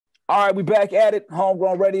All right, we back at it.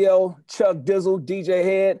 Homegrown Radio, Chuck Dizzle, DJ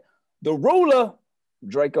Head, The Ruler,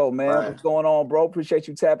 Drakeo, man. Right. What's going on, bro? Appreciate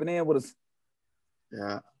you tapping in with us.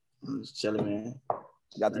 Yeah, I'm just chilling, man.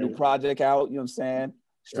 Got the new project out, you know what I'm saying?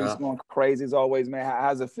 Streets going crazy as always, man. How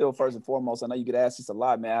does it feel, first and foremost? I know you get asked this a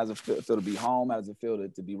lot, man. How does it feel to be home? How does it feel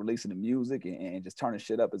to be releasing the music and just turning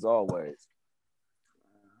shit up as always?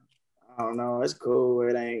 I don't know. It's cool.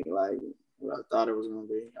 It ain't like what I thought it was going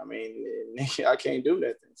to be. I mean, I can't do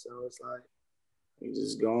nothing. So it's like, you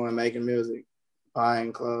just going, making music,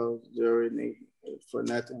 buying clothes, jewelry, for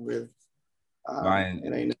nothing, really. It ain't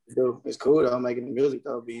nothing to do. It's cool, though, making the music,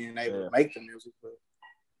 though, being able to make the music. But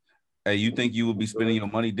hey, you think you would be spending your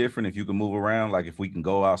money different if you could move around? Like if we can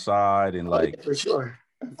go outside and like... Yeah, for sure.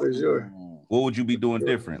 For sure. What would you be doing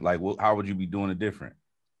different? Like, how would you be doing it different?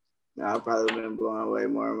 I've probably been blowing way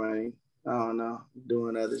more money. I don't know,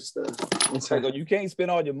 doing other stuff. You can't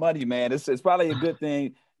spend all your money, man. It's probably a good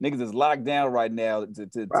thing. Niggas is locked down right now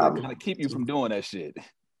to kind of keep you from doing that shit.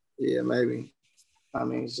 Yeah, maybe. I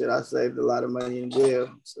mean, shit, I saved a lot of money in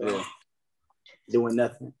jail, so doing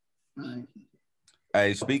nothing. Right.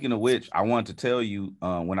 Hey, speaking of which, I wanted to tell you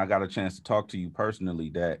when I got a chance to talk to you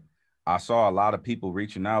personally that I saw a lot of people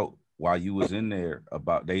reaching out while you was in there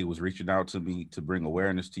they was reaching out to me to bring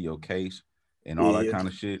awareness to your case and all that kind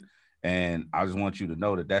of shit. And I just want you to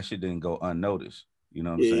know that shit didn't go unnoticed. You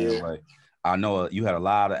know what I'm saying? Like, I know you had a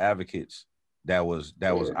lot of advocates that was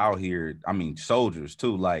out here. I mean, soldiers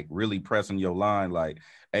too, like really pressing your line. Like,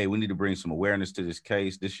 hey, we need to bring some awareness to this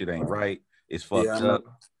case. This shit ain't right. It's fucked up.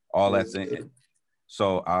 All that thing.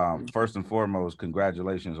 So, first and foremost,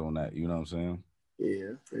 congratulations on that. You know what I'm saying?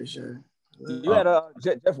 Yeah, for sure. You had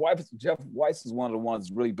Jeff Weiss. Jeff Weiss is one of the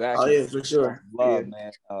ones really back. Oh yeah, for sure. Love,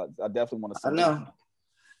 man. I definitely want to see. I know.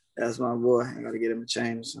 That's my boy. I gotta get him a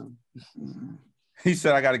chain or something. He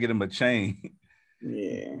said I gotta get him a chain.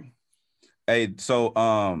 Yeah. Hey, so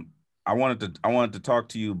I wanted to talk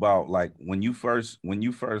to you about like when you first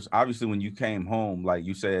obviously when you came home, like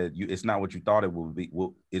you said it's not what you thought it would be.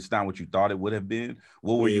 Well, it's not what you thought it would have been.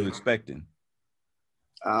 What were you expecting?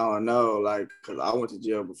 I don't know, like, cause I went to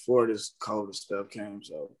jail before this COVID stuff came,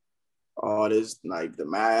 so all this, like the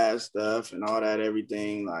mask stuff and all that,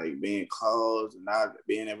 everything, like being closed and not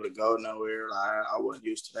being able to go nowhere. Like I wasn't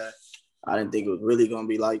used to that. I didn't think it was really gonna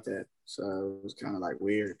be like that. So it was kind of like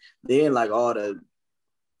weird. Then like all the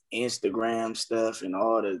Instagram stuff and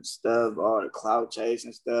all the stuff, all the clout chase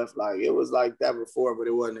and stuff, like it was like that before, but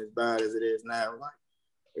it wasn't as bad as it is now. Like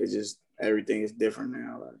it's just everything is different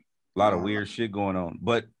now. Like a lot of weird shit going on.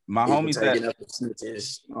 But my homies taking up the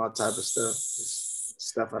snitches, all type of stuff.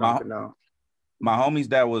 Stuff I don't know. My homies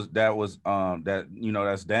that you know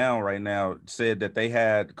that's down right now said that they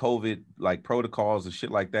had COVID like protocols and shit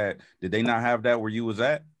like that. Did they not have that where you was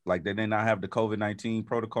at? Like did they not have the COVID-19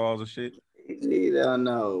 protocols and shit?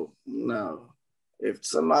 No. If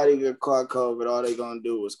somebody get caught COVID, all they gonna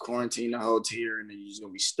do is quarantine the whole tier, and then you're just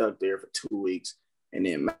gonna be stuck there for 2 weeks, and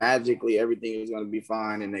then magically everything is gonna be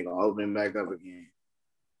fine, and they're gonna open it back up again.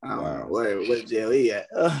 I don't know where jail he at.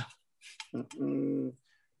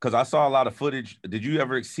 Because I saw a lot of footage. Did you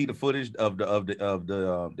ever see the footage of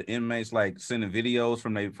the inmates like sending videos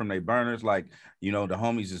from their burners? Like, you know, the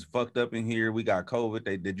homies is fucked up in here. We got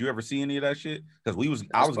COVID. Did you ever see any of that shit? Because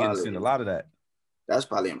I was getting to see a lot of that. That's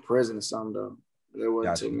probably in prison or something though. There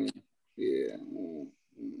wasn't too many. Yeah.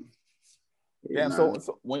 Yeah.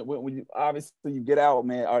 So when you obviously you get out,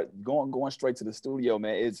 man, are going straight to the studio,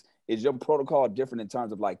 man. Is your protocol different in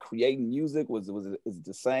terms of like creating music? Is it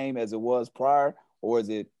the same as it was prior? Or is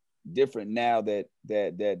it different now that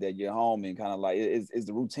you're home and kind of like is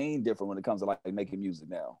the routine different when it comes to like making music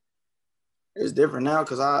now? It's different now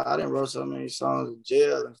because I didn't wrote so many songs in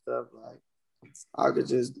jail and stuff. Like I could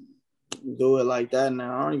just do it like that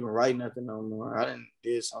now. I don't even write nothing no more. I didn't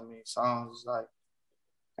did so many songs. It's like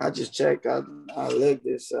I just checked. I looked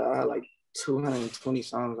this. I had like 220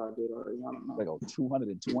 songs I did already. I don't know. Like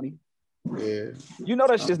 220. Yeah. You know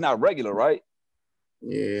that's just not regular, right?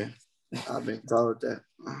 Yeah. I've been told that.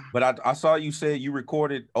 But I saw you said you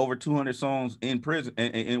recorded over 200 songs in prison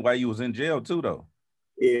and while you was in jail too, though.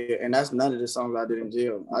 Yeah, and that's none of the songs I did in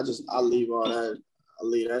jail. I leave all that. I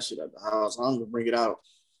leave that shit at the house. I'm gonna bring it out.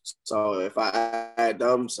 So if I had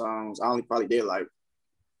dumb songs, I only probably did like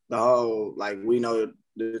the whole like We Know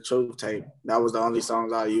the Truth tape. That was the only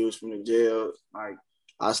songs I used from the jail. Like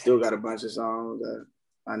I still got a bunch of songs that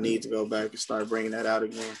I need to go back and start bringing that out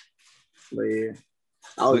again. But yeah.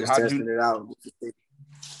 I was just testing it out.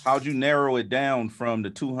 How'd you narrow it down from the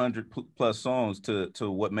 200 plus songs to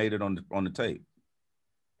what made it on the tape?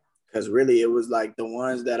 Because really, it was like the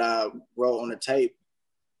ones that I wrote on the tape.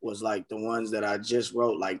 was like the ones that I just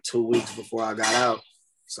wrote like 2 weeks before I got out.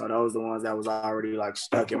 So those the ones that was already like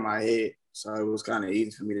stuck in my head. So it was kind of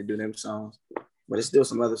easy for me to do them songs. But it's still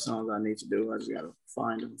some other songs I need to do. I just gotta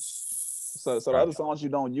find them. So the other songs you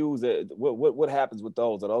don't use, what happens with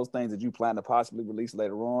those? Are those things that you plan to possibly release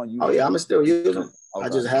later on? Oh yeah, I'm still use them. Okay. I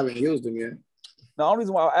just haven't used them yet. The only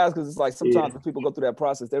reason why I ask is it's like sometimes when people go through that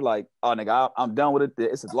process, they're like, "Oh, nigga, I'm done with it.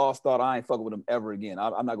 It's a lost thought. I ain't fucking with them ever again.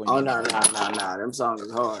 I'm not going to." Oh no. Them songs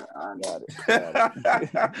is hard. I got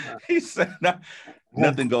it. He said,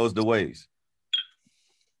 "Nothing goes to waste."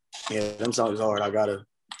 Yeah, them songs is hard.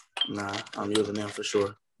 I'm using them for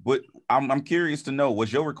sure. But I'm curious to know,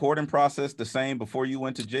 was your recording process the same before you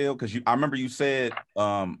went to jail? Because I remember you said,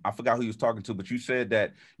 I forgot who you was talking to, but you said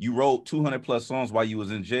that you wrote 200 plus songs while you was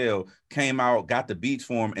in jail, came out, got the beats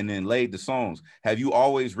for them, and then laid the songs. Have you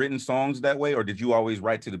always written songs that way, or did you always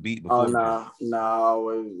write to the beat before? Oh no, I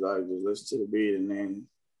always like just listen to the beat and then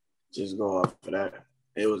just go off of that.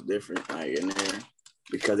 It was different like in there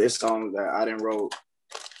because it's songs that I didn't wrote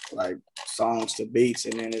like songs to beats,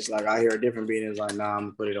 and then it's like I hear a different beat and it's like, nah, I'm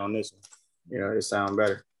gonna put it on this one. You know, it sound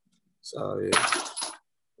better. So yeah,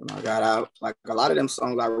 when I got out, like a lot of them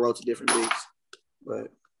songs I wrote to different beats,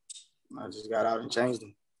 but I just got out and changed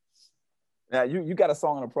them. Now you got a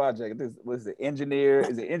song on a project. This was the engineer.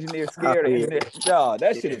 Is it engineer scared? Engineer? Yo,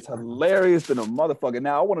 that shit is hilarious to the motherfucker.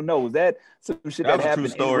 Now I want to know, was that some shit that happened?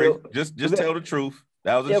 True story. Just tell the truth.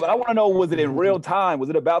 That was but I want to know, was it in real time? Was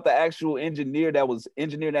it about the actual engineer that was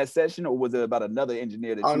engineering that session, or was it about another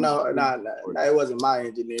engineer that? No, it wasn't my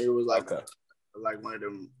engineer. It was like like one of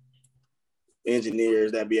them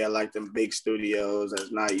engineers that be at like them big studios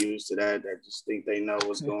that's not used to that just think they know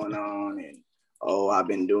what's going on, and I've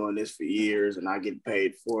been doing this for years and I get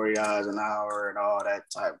paid $40 an hour and all that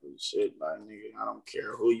type of shit. Like, nigga, I don't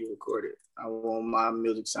care who you recorded. I want my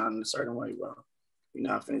music sounding a certain way, bro. You're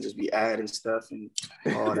not finna just be adding stuff and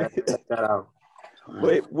all that. Check that out.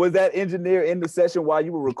 Wait, was that engineer in the session while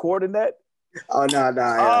you were recording that? Oh no.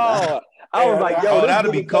 I was like, yo,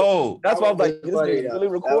 that'd be cold. That's why I was like, this nigga really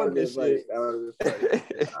recording this shit.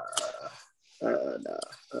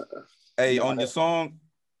 Hey, on your song,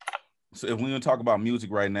 so if we're gonna talk about music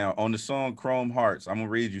right now, on the song Chrome Hearts, I'm gonna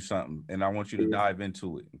read you something and I want you to dive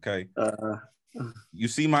into it. Okay. You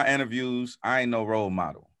see my interviews, I ain't no role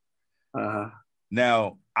model.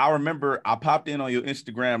 Now, I remember I popped in on your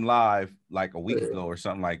Instagram live like a week ago or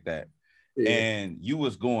something like that. And you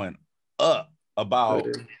was going up about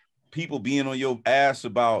people being on your ass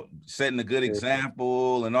about setting a good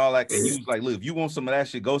example and all that. And you was like, look, if you want some of that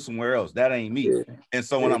shit, go somewhere else. That ain't me. And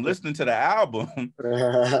so when I'm listening to the album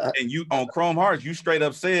and you on Chrome Hearts, you straight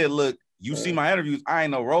up said, look, you see my interviews, I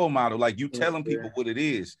ain't no role model. Like, you telling people what it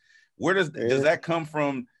is. Where does that come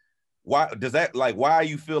from? Why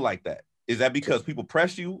you feel like that? Is that because people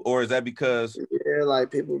press you, or is that because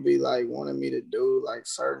like people be like wanting me to do like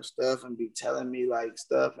certain stuff and be telling me like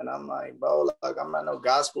stuff, and I'm like, bro, like I'm not no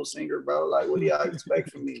gospel singer, bro. Like, what do y'all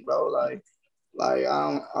expect from me, bro? Like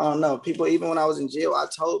I don't know. People, even when I was in jail, I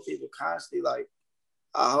told people constantly, like,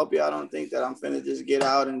 I hope y'all don't think that I'm finna just get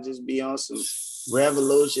out and just be on some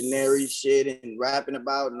revolutionary shit and rapping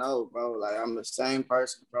about. No, bro. Like, I'm the same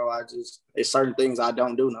person, bro. There's certain things I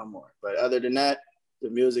don't do no more. But other than that, the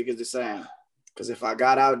music is the same. Because if I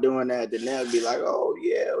got out doing that, then they'll be like, oh,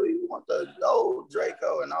 yeah, we want the old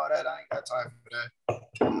Drakeo and all that. I ain't got time for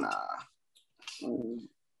that. Nah.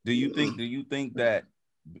 Do you think that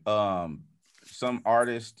some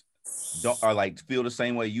artists feel the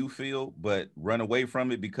same way you feel, but run away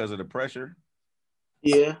from it because of the pressure?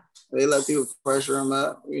 Yeah, they let people pressure them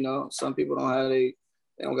up. You know, some people they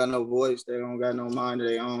don't got no voice. They don't got no mind of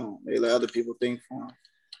their own. They let other people think for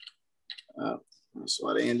them. That's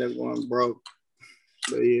why they end up going broke.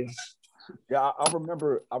 But yeah, I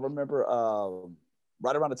remember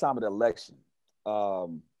right around the time of the election,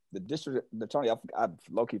 the district attorney, I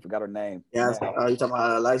low-key forgot her name. Yeah, you talking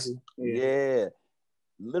about Lacey? Yeah,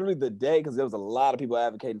 literally the day, because there was a lot of people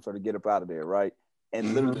advocating for her to get up out of there, right?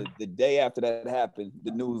 And literally the day after that happened,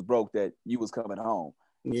 the news broke that you was coming home.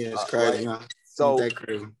 Yeah, it's crazy, right? huh? So that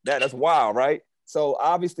crazy. That's wild, right? So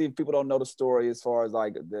obviously, if people don't know the story as far as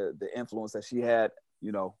like the influence that she had,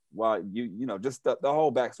 you know, while you know, just the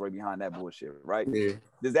whole backstory behind that bullshit, right? Yeah.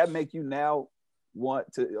 Does that make you now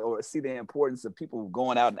want to or see the importance of people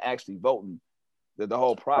going out and actually voting? The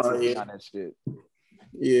whole process behind that shit.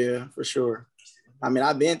 Yeah, for sure. I mean,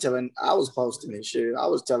 I was posting this shit. I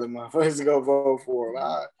was telling my friends to go vote for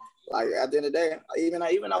him. Like at the end of the day, even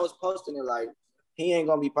I was posting it like he ain't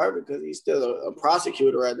gonna be perfect because he's still a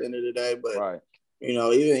prosecutor at the end of the day. But right. You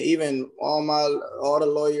know, even all the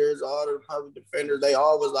lawyers, all the public defenders, they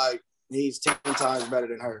all was like, he's 10 times better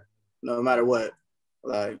than her, no matter what.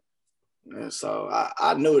 Like, and so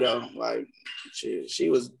I knew though, like she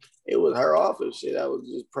was, it was her office shit that was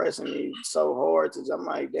just pressing me so hard. I'm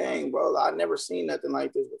like, dang, bro, I never seen nothing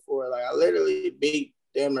like this before. Like I literally beat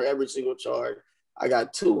damn near every single charge. I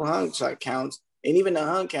got 2 hung counts, and even the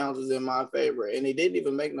hung counts was in my favor, and it didn't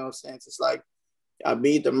even make no sense. It's like I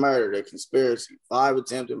beat the murder, the conspiracy, 5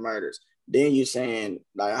 attempted murders. Then you saying,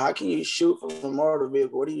 like, how can you shoot from a motor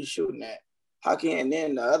vehicle? What are you shooting at? How can, and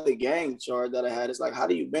then the other gang charge that I had is like, how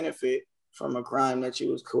do you benefit from a crime that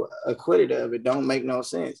you was acquitted of? It don't make no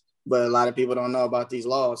sense. But a lot of people don't know about these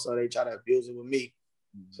laws, so they try to abuse it with me.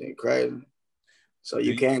 It's crazy. So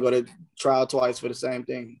you can't go to trial twice for the same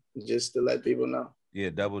thing, just to let people know.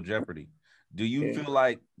 Yeah, double jeopardy. Do you feel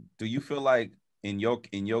like in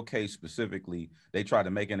your case specifically, they try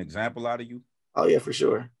to make an example out of you? Oh yeah, for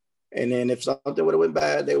sure. And then if something would have went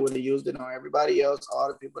bad, they would have used it on everybody else, all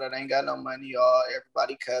the people that ain't got no money, all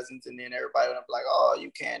everybody cousins, and then everybody would have been like, oh,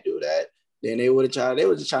 you can't do that. Then they would have tried, they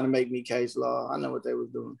were just trying to make me case law. I know what they was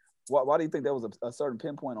doing. Why do you think that was a certain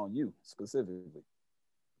pinpoint on you specifically?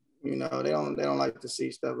 You know, they don't like to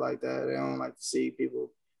see stuff like that. They don't like to see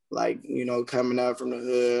people like, you know, coming up from the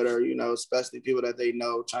hood, or, you know, especially people that they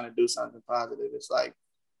know trying to do something positive. It's like,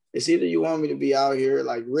 it's either you want me to be out here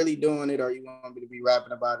like really doing it, or you want me to be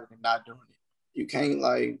rapping about it and not doing it. You can't,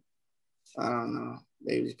 like, I don't know.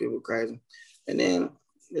 Maybe these people are crazy. And then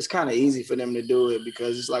it's kind of easy for them to do it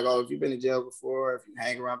because it's like, oh, if you've been in jail before, if you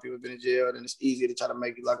hang around people who've been in jail, then it's easy to try to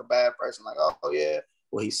make you like a bad person. Like, oh yeah,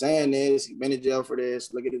 well, he's saying this, he's been in jail for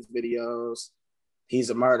this, look at his videos, he's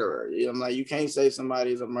a murderer. I'm like, you can't say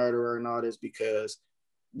somebody's a murderer and all this because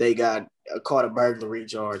they got caught a burglary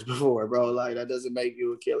charge before, bro. Like, that doesn't make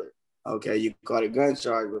you a killer. Okay, you caught a gun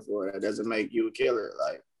charge before, that doesn't make you a killer.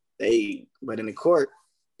 Like, but in the court,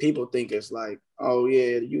 people think it's like, oh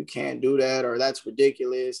yeah, you can't do that, or that's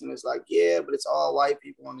ridiculous. And it's like, yeah, but it's all white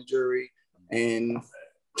people on the jury. And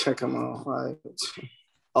come on, like,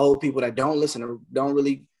 old people that don't listen or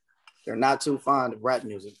they're not too fond of rap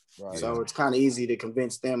music. Right. So it's kind of easy to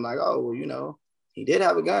convince them, like, oh, well, you know, he did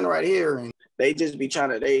have a gun right here. And they just be trying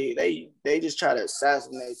to, they just try to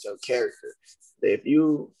assassinate your character.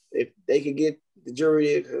 If they could get the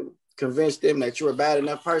jury to convince them that you're a bad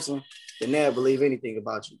enough person, then they'll believe anything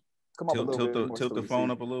about you. Come on, tilt the phone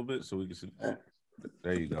up a little bit so we can see.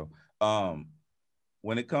 There you go.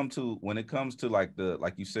 When it comes to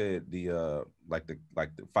like you said, the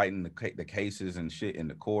fighting the cases and shit in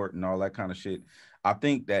the court and all that kind of shit, I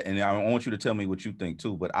think that, and I want you to tell me what you think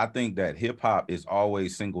too, but I think that hip hop is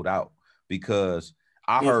always singled out because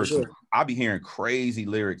I be hearing crazy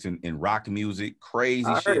lyrics in rock music,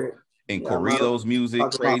 crazy shit in GREEDO's music,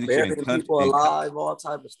 crazy shit in country, people alive, all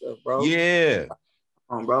type of stuff, bro. Yeah.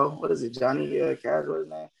 Bro, what is it, Johnny Cash, what's his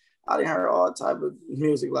name? I didn't hear all type of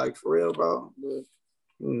music, like, for real, bro. But,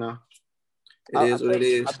 you know, it is what it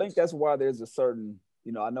is. I think that's why there's a certain,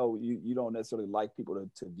 you know, I know you don't necessarily like people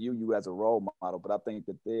to view you as a role model, but I think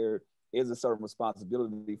that there is a certain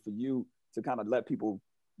responsibility for you to kind of let people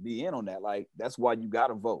be in on that. Like, that's why you got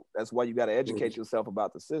to vote. That's why you got to educate yourself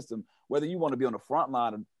about the system, whether you want to be on the front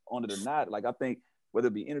line on it or not. Like, I think whether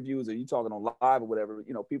it be interviews or you talking on live or whatever,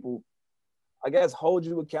 you know, people, I guess, hold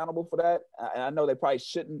you accountable for that. And I know they probably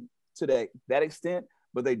shouldn't to that extent,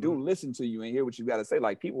 but they do listen to you and hear what you got to say.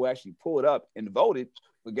 Like, people actually pulled up and voted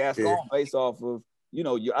for Gascon based off of, you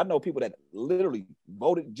know, I know people that literally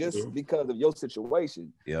voted just because of your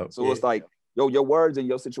situation. Yep. So it's like, your words and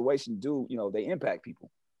your situation do, you know, they impact people.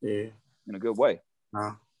 Yeah. In a good way.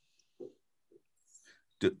 I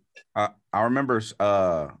remember,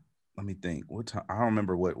 let me think. What time? I don't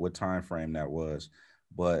remember what time frame that was,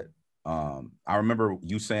 but I remember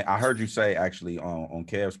you saying, I heard you say actually on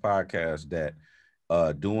Kev's podcast that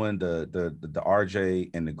doing the RJ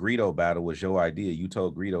and the GREEDO battle was your idea. You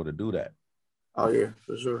told GREEDO to do that. Oh yeah,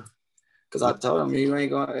 for sure. Cause I told him, it ain't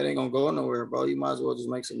gonna go nowhere, bro. You might as well just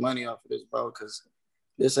make some money off of this, bro. Cause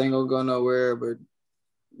this ain't gonna go nowhere, but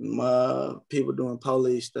people doing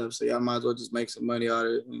police stuff. So y'all might as well just make some money out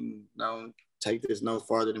of it and don't take this no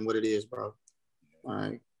farther than what it is, bro. All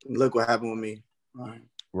right. Look what happened with me. All right.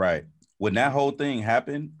 Right. When that whole thing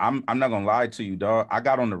happened, I'm not gonna lie to you, dog. I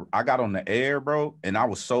got on the air, bro, and I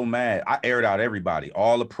was so mad. I aired out everybody,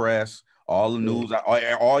 all the press, all the news,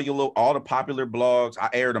 all the popular blogs. I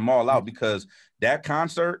aired them all out because that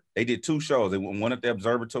concert, they did 2 shows. They went one at the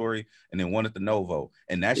Observatory and then one at the Novo,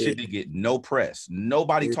 and that shit didn't get no press.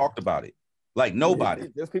 Nobody talked about it. Like nobody.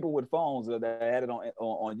 There's people with phones that had it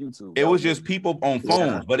on YouTube. It was just people on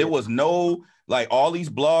phones, but it was no, like, all these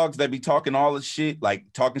blogs that be talking all this shit,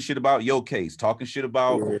 like talking shit about Yo Case, talking shit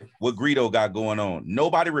about what GREEDO got going on.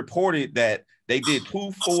 Nobody reported that they did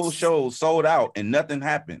 2 full shows, sold out, and nothing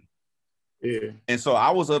happened. Yeah. And so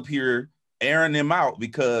I was up here airing them out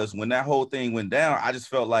because when that whole thing went down, I just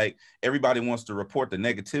felt like everybody wants to report the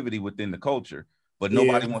negativity within the culture, but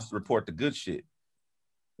nobody wants to report the good shit.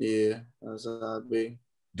 Yeah, that's how it be.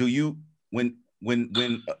 Do you, when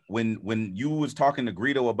you was talking to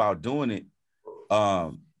GREEDO about doing it,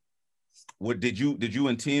 what did you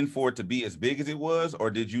intend for it to be as big as it was, or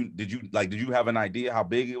did you have an idea how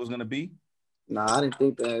big it was gonna be? Nah, I didn't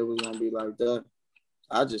think that it was gonna be like that.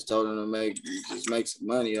 I just told them to make some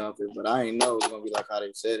money off it, but I didn't know it was gonna be like how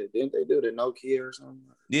they said it. Didn't they do the Nokia or something?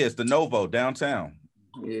 Yeah, it's the Novo downtown.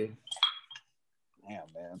 Yeah.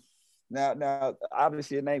 Damn, man. Now,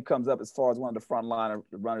 obviously, your name comes up as far as one of the frontline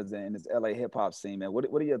runners in this LA hip hop scene, man. What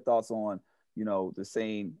are your thoughts on, the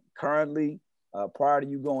scene currently, prior to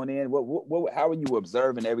you going in? How were you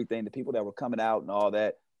observing everything, the people that were coming out and all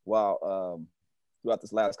that, while throughout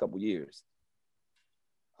this last couple of years?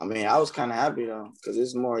 I mean, I was kind of happy though, because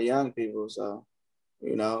it's more young people. So,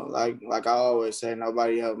 like I always say,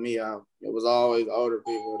 nobody helped me out. It was always older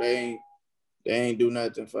people. They ain't do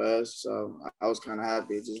nothing for us. So I was kind of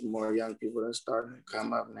happy. It's just more young people that's starting to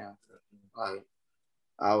come up now. Like,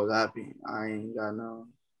 I was happy. I ain't got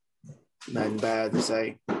nothing bad to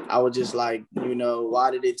say. I was just like,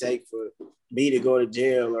 why did it take for me to go to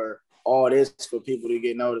jail or all this for people to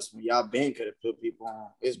get noticed when y'all been could have put people on?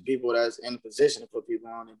 It's people that's in a position to put people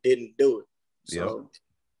on and didn't do it. So,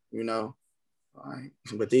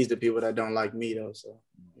 but these are the people that don't like me though. So.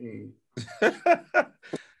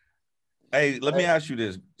 Hey, let me ask you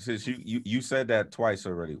this, since you said that twice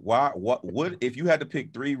already. What if you had to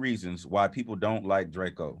pick 3 reasons why people don't like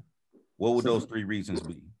Drakeo? What would those 3 reasons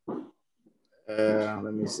be? Let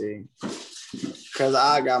me see. Because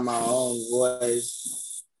I got my own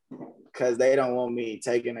voice. Because they don't want me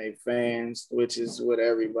taking their fans, which is with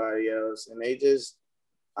everybody else. And they just,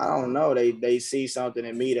 I don't know, they see something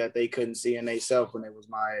in me that they couldn't see in themselves when they was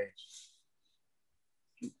my age.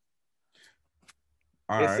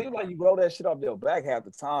 It seemed like you roll that shit off their back half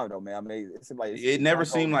the time, though, man. I mean, it seemed like it never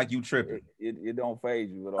seemed like you tripping. It don't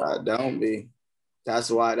phase you at all. I don't be.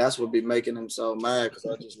 That's what be making them so mad, because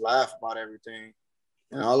I just laugh about everything.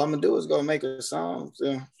 And all I'm gonna do is go make a song,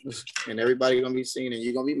 and everybody gonna be seen, and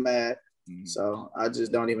you're gonna be mad. Mm-hmm. So I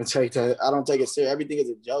just don't even take that. I don't take it serious. Everything is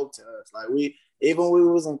a joke to us. Like even when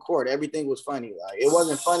we was in court, everything was funny. Like it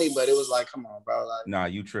wasn't funny, but it was like, come on, bro. Like, nah,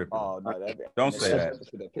 you tripping. Oh no, don't say that.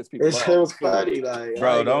 It was funny, like,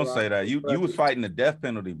 bro. Don't say that. You was fighting the death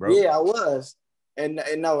penalty, bro. Yeah, I was. And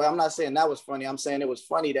no, I'm not saying that was funny. I'm saying it was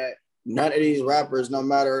funny that none of these rappers, no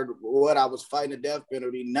matter what, I was fighting the death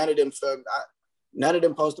penalty. None of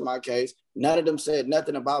them posted my case. None of them said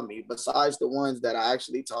nothing about me, besides the ones that I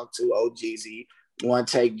actually talked to, OGZ, One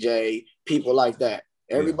Take J, people like that.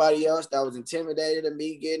 Everybody else that was intimidated of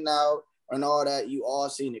me getting out and all that, you all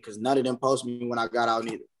seen it, because none of them posted me when I got out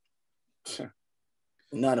either.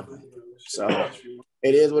 None of them. So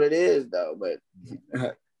it is what it is, though. But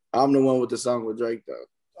I'm the one with the song with Drake, though.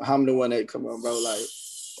 I'm the one that come on, bro. Like,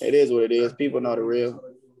 it is what it is. People know the real.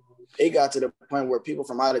 It got to the point where people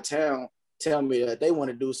from out of town tell me that they want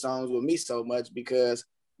to do songs with me so much because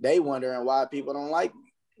they wondering why people don't like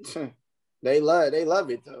me. They love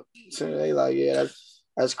it though. They like, yeah,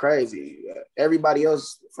 that's crazy. Everybody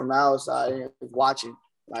else from the outside is watching,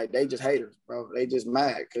 like, they just haters, bro. They just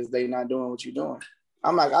mad because they not doing what you're doing.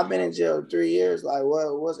 I'm like, I've been in jail 3 years. Like,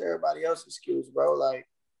 what's everybody else's excuse, bro? Like,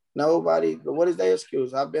 nobody. But what is their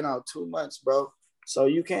excuse? I've been out 2 months, bro. So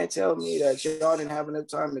you can't tell me that y'all didn't have enough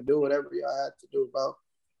time to do whatever y'all had to do, bro.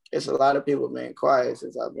 It's a lot of people being quiet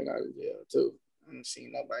since I've been out of jail too. I haven't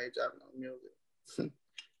seen nobody dropping no music.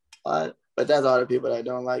 But that's all the people that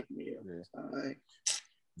don't like me.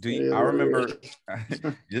 I remember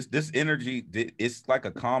this energy. It's like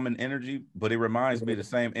a common energy, but it reminds me of the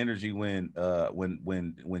same energy when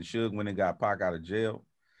Suge went and got Pac out of jail,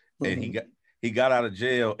 and he got out of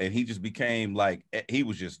jail and he just became like, he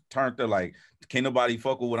was just turned to, like, can't nobody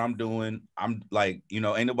fuck with what I'm doing. I'm like,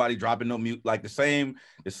 ain't nobody dropping no mute. Like the same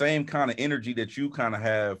kind of energy that you kind of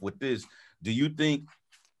have with this. Do you think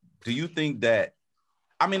that?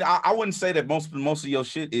 I mean, I wouldn't say that most of your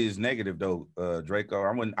shit is negative though,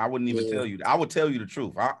 Drakeo. I wouldn't even tell you. I would tell you the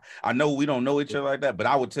truth. I know we don't know each other like that, but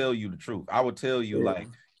I would tell you the truth. I would tell you, like,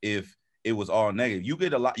 if it was all negative. You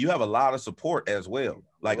have a lot of support as well.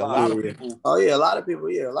 Like a lot of people. Oh yeah, a lot of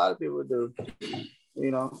people. Yeah, a lot of people do.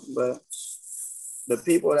 But the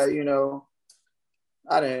people that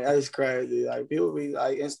I didn't. That's crazy. Like people be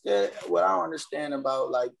like, instead, what I don't understand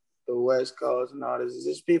about like the West Coast and all this is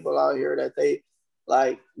just people out here that they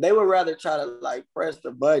would rather try to like press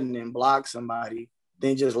the button and block somebody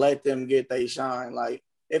than just let them get they shine. Like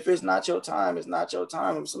if it's not your time, it's not your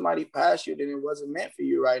time. If somebody passed you, then it wasn't meant for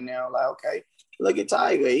you right now. Like okay, look at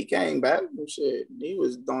Tiger. He came back and shit. He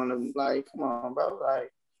was doing them like, come on, bro.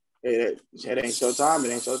 Like it ain't your time.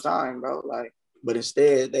 It ain't your time, bro. Like. But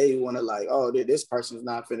instead, they want to like, oh, this person's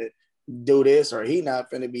not finna do this, or he not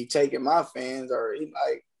finna be taking my fans, or he,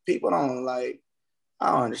 like people don't like.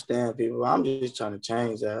 I don't understand people. I'm just trying to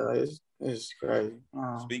change that. Like, it's crazy.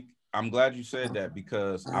 I'm glad you said that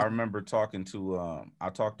because I remember talking to I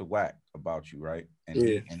talked to Wack about you, right? And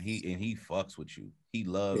he fucks with you. He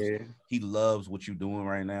loves what you're doing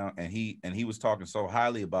right now, and he was talking so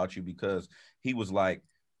highly about you because he was like,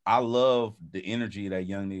 I love the energy of that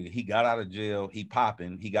young nigga. He got out of jail, he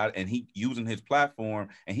popping, he using his platform,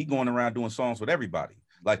 and he going around doing songs with everybody.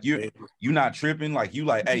 Like you're not tripping. Like you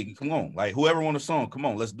like, hey, come on. Like whoever want a song, come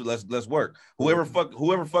on, let's work. Whoever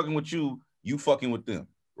fucking with you, you fucking with them,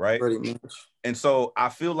 right? Pretty much. And so I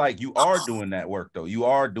feel like you are doing that work though. You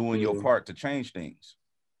are doing your part to change things.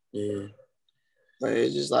 Yeah. But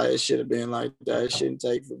it's just like it should have been like that. It shouldn't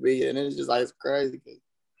take for me. And it's just like it's crazy.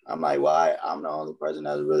 I'm like, why? I'm the only person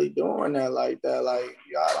that's really doing that like that. Like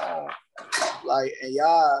y'all don't like, and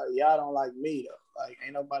y'all don't like me though. Like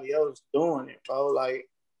ain't nobody else doing it, bro. Like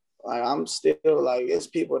I'm still like it's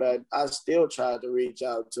people that I still tried to reach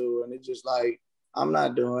out to, and it's just like I'm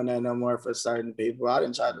not doing that no more for certain people. I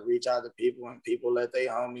didn't try to reach out to people, and people let their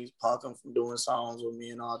homies punk them from doing songs with me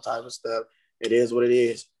and all type of stuff. It is what it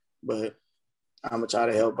is, but I'm gonna try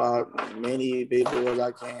to help out many people as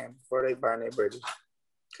I can before they burn their bridges.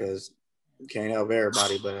 Because you can't help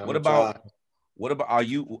everybody, but what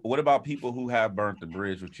about people who have burnt the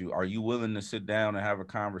bridge with you? Are you willing to sit down and have a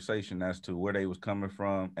conversation as to where they was coming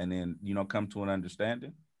from and then come to an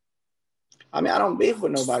understanding? I mean, I don't beef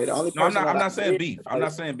with nobody. The only person I'm not saying beef. I'm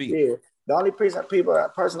not saying beef. Yeah. The only person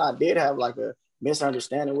I did have like a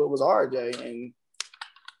misunderstanding with was RJ, and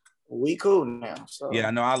we cool now. So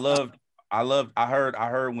yeah, no, I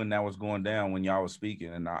heard when that was going down when y'all was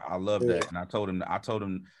speaking, and I love that. And I told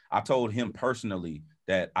him personally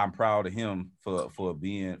that I'm proud of him for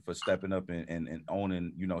stepping up and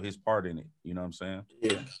owning, his part in it. You know what I'm saying?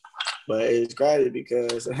 Yeah. But it's crazy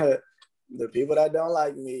because the people that don't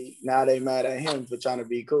like me, now they mad at him for trying to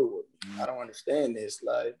be cool with me. I don't understand this.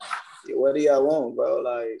 Like, what do y'all want, bro?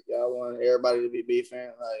 Like, y'all want everybody to be beefing?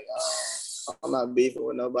 Like, I'm not beefing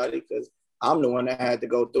with nobody because I'm the one that had to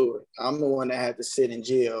go through it. I'm the one that had to sit in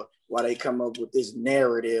jail while they come up with this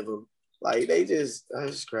narrative of like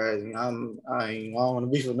that's crazy. I don't want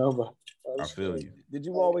to beef with nobody. I feel you. Did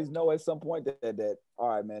you always know at some point that all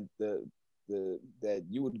right, man, that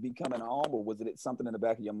you would be coming home, or was it something in the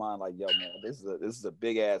back of your mind like, yo, man, this is a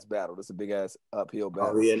big ass battle. This is a big ass uphill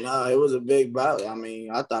battle. Oh yeah, no, it was a big battle. I mean,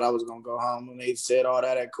 I thought I was gonna go home when they said all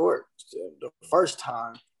that at court the first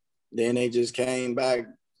time. Then they just came back.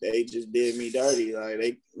 They just did me dirty.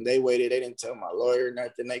 Like they waited. They didn't tell my lawyer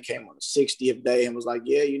nothing. They came on the 60th day and was like,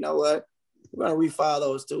 yeah, you know what? We're gonna refile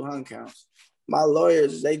those 2 hunt counts. My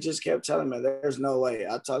lawyers, they just kept telling me there's no way.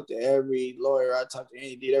 I talked to every lawyer. I talked to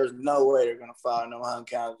any. There's no way they're gonna file no hunt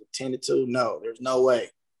counts with 10-2. No, there's no way.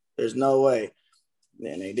 There's no way.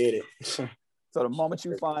 Then they did it. So the moment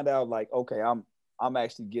you find out, like, okay, I'm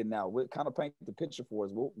actually getting out. What kind of paint the picture for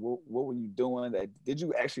us? What were you doing? Did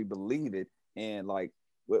you actually believe it? And like,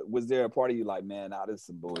 was there a part of you like, man, nah, this is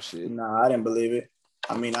some bullshit? No, I didn't believe it.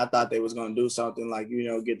 I mean, I thought they was gonna do something like,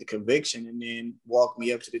 get the conviction and then walk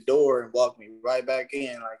me up to the door and walk me right back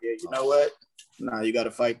in. Like, yeah, you know what? Nah, you got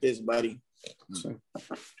to fight this, buddy.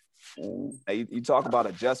 Hey, you talk about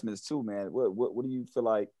adjustments too, man. What do you feel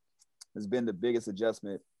like has been the biggest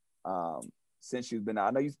adjustment since you've been out?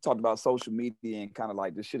 I know you talked about social media and kind of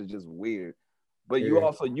like this shit is just weird, but you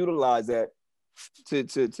also utilize that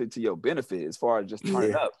to your benefit as far as just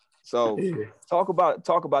turning up. So talk about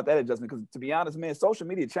that adjustment, because to be honest, man, social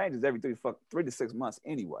media changes every 3 to 6 months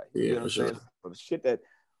anyway. Yeah, you know what I'm saying? So the shit that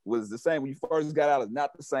was the same when you first got out is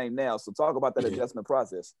not the same now. So talk about that adjustment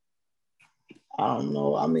process. I don't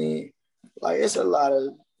know. I mean, like it's just a lot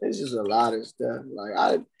of stuff.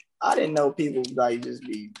 Like I didn't know people like just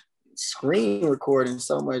be screen recording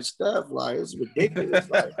so much stuff. Like it's ridiculous.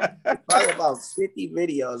 Like probably about 50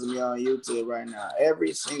 videos of me on YouTube right now.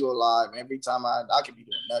 Every single live, every time I could be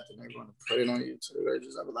doing nothing, they're going to put it on YouTube. They're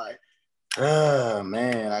just like, oh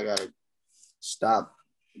man, I gotta stop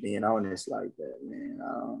being honest like that, man.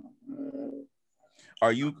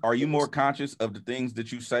 Are you more conscious of the things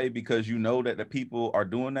that you say because you know that the people are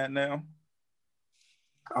doing that now?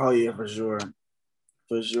 Oh yeah, for sure.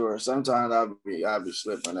 For sure. Sometimes I'll be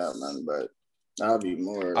slipping out, man, but I'll be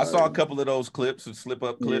more. I Like, saw a couple of those clips and slip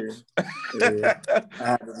up clips. Yeah. I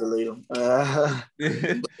have to delete them.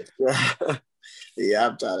 Yeah,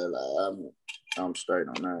 I'm trying to I'm straight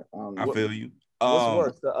on that. I feel you.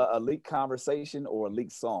 What's worse, a leaked conversation or a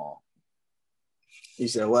leaked song? You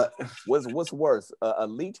said what? What's worse, a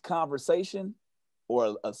leaked conversation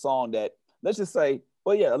or a song that, let's just say,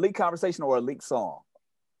 well, yeah, a leaked conversation or a leaked song?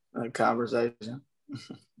 A conversation.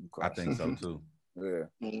 I think so too. Yeah.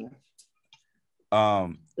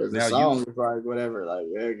 There's a song is like whatever, like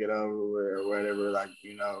get over or whatever. Like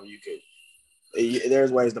you could.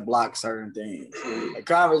 There's ways to block certain things. A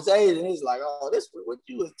conversation is like, oh, this is what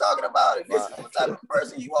you was talking about, and this is what type of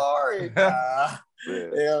person you are. And,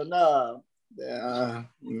 hell no. Nah.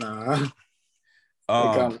 The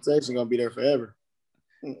conversation gonna be there forever.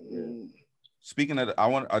 Speaking of, I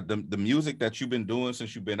want the music that you've been doing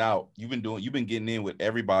since you've been out. You've been getting in with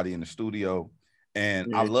everybody in the studio,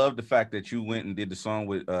 and I love the fact that you went and did the song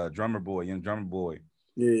with young drummer boy.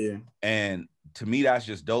 Yeah. And to me, that's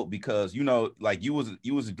just dope because like you was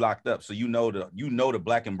locked up, so you know the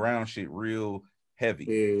black and brown shit real heavy.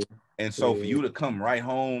 Yeah. And so for you to come right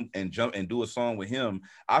home and jump and do a song with him,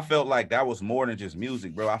 I felt like that was more than just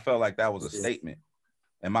music, bro. I felt like that was a statement.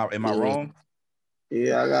 Am I wrong?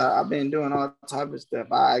 Yeah, I've been doing all type of stuff.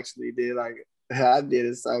 I actually did I did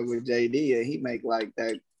a song with JD, and he make like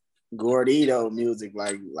that GREEDO music,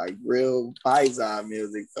 like real paisa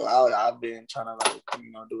music. So I've been trying to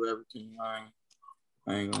do everything. I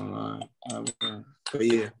ain't gonna lie. But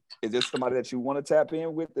yeah. Is there somebody that you want to tap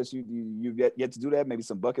in with that you yet to do that? Maybe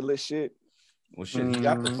some bucket list shit? Well, shit, he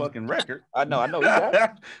got the fucking record. I know.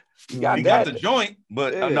 He got the joint,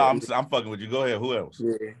 but no, I'm fucking with you. Go ahead. Who else?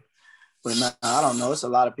 Yeah. But no, I don't know. It's a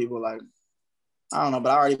lot of people I don't know,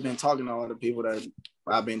 but I already been talking to all the people that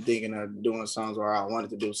I've been thinking of doing songs or I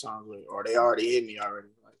wanted to do songs with, or they already hit me already.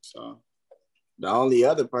 So the only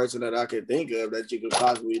other person that I could think of that you could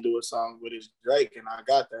possibly do a song with is Drake, and I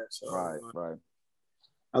got that. So right.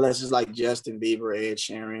 Unless it's like Justin Bieber, Ed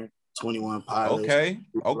Sheeran, 21 Pilots. Okay.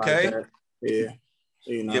 Like yeah.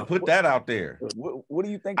 Yeah, put that out there. What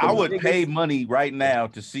do you think? I would pay money right now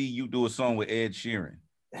to see you do a song with Ed Sheeran.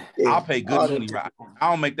 Yeah. I'll pay good money. I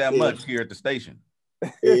don't make that much here at the station.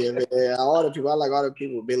 Yeah. All the people. I like all the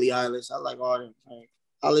people. Billie Eilish. I like all them.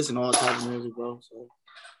 I listen to all types of music, bro. So,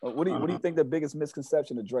 what do you think the biggest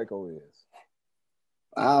misconception of Drakeo is?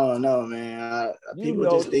 I don't know, man. People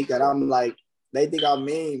just think that I'm like. They think I'm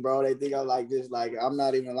mean, bro. They think I'm like just like I'm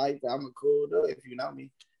not even like that. I'm a cool dude, if you know me.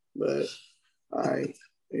 But I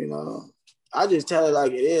just tell it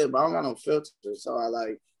like it is, but I don't got no filter.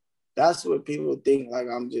 So that's what people think. Like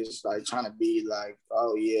I'm just like trying to be like,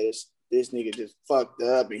 oh yeah, this nigga just fucked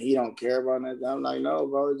up and he don't care about that. I'm like, no,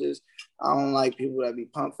 bro. I don't like people that be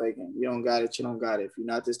pump faking. You don't got it, you don't got it. If you're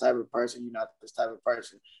not this type of person, you're not this type of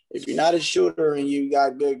person. If you're not a shooter and you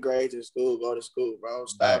got good grades in school, go to school, bro.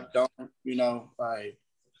 Stop, don't, I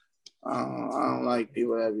don't like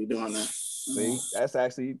people that be doing that. See,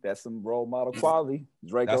 that's some role model quality.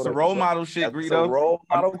 Drakeo, that's some role model shit, GREEDO. Role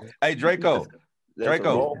model. Hey, Drakeo.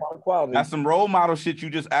 Role model quality. That's some role model shit you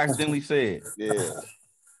just accidentally said. Yeah.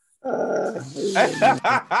 But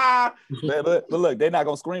look, they're not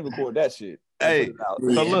gonna screen record that shit. Hey,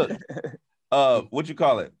 so look, what you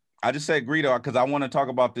call it? I just said GREEDO because I want to talk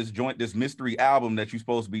about this mystery album that you're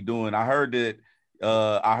supposed to be doing. I heard that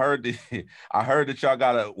y'all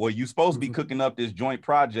got you supposed to be cooking up this joint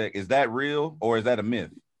project. Is that real or is that a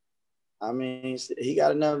myth? I mean, he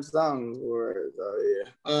got enough songs for it, so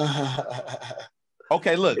yeah.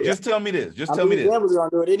 Okay, look, just tell me this. Tell me this. We're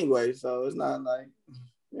gonna do it anyway, so it's not like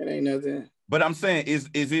it ain't nothing. But I'm saying, is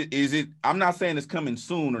it? I'm not saying it's coming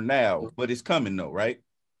soon or now, but it's coming though, right?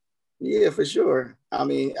 Yeah, for sure. I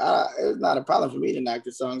mean, it's not a problem for me to knock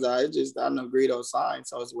the songs out. It's just I know GREEDO signed,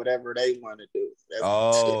 so it's whatever they want to do.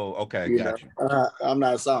 Okay, got you. I'm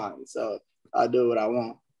not signed, so I do what I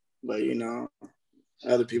want. But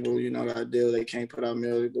other people, got to deal. They can't put out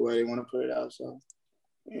music the way they want to put it out. So,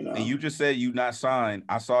 And you just said you not signed.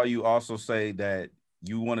 I saw you also say that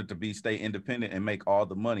you wanted to stay independent and make all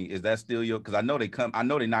the money. Is that still because I know they're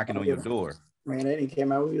knocking on your door. Man, they didn't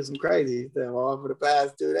came out with some crazy stuff all for the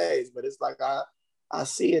past 2 days, but it's like I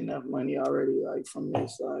see enough money already, like from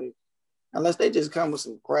this, like unless they just come with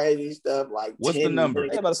some crazy stuff, like what's the number?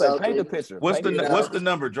 I'm about to say, paint the picture. What's the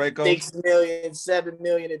number, Drakeo? 6 million, 7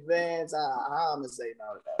 million advance. I'm gonna say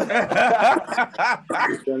no to that.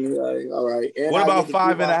 Like, all right. And what about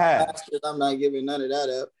 5.5? I'm not giving none of that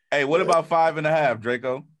up. Hey, what about 5.5,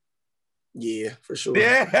 Drakeo? Yeah, for sure.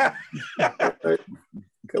 Yeah.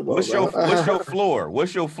 Come on, what's your floor?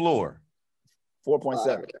 What's your floor?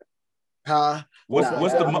 4.7. Huh? What's I'm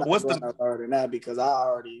the not lower than that because I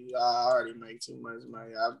already make too much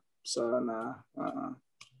money. So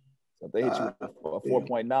they hit you with a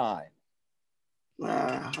 4.9. Nah,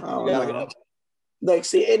 I don't know. Like,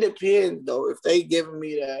 see, it depends though. If they giving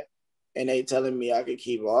me that and they telling me I could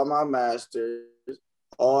keep all my masters,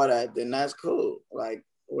 all that, then that's cool. Like,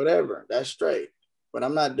 whatever, that's straight. But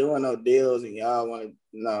I'm not doing no deals and y'all want to,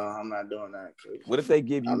 no, I'm not doing that. What if they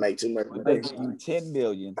give you, I make too much money. They give you 10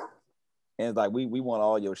 million and it's like, we want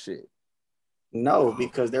all your shit? No,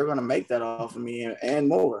 because they're going to make that off of me and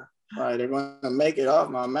more. Right? They're going to make it off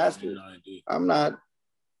my master. I'm not.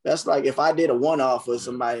 That's like if I did a one-off with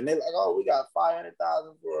somebody and they're like, oh, we got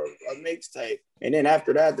 500,000 for a mixtape. And then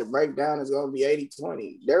after that, the breakdown is going to be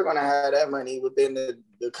 80-20. They're going to have that money within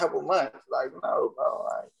the couple months. Like, no, bro.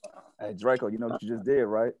 Hey, Draco, you know what you just did,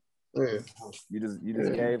 right? Yeah. You just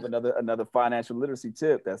gave another financial literacy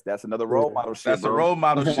tip. That's another role model shit. That's bro. a role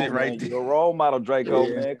model shit right there. You're a role model, Draco,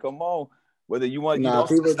 man. Come on. Whether you want,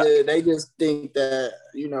 people they just think that,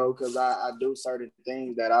 because I do certain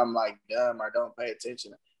things that I'm like dumb or don't pay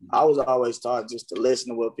attention. I was always taught just to listen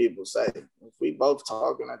to what people say. If we both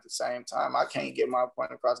talking at the same time, I can't get my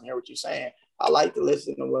point across and hear what you're saying. I like to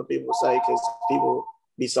listen to what people say because people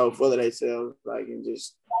be so full of themselves, like, and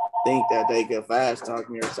just think that they can fast talk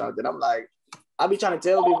me or something. I'm like, I be trying to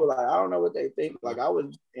tell people, like, I don't know what they think. Like, I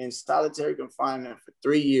was in solitary confinement for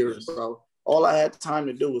 3 years, bro. All I had time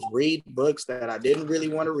to do was read books that I didn't really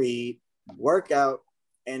want to read, work out,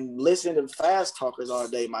 and listen to fast talkers all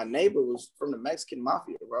day. My neighbor was from the Mexican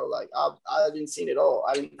mafia, bro. Like, I didn't seen it all.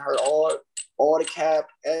 I didn't heard all the cap,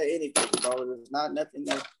 anything, bro. There's not nothing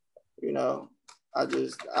that, I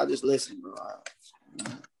just listen, bro.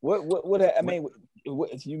 What I mean,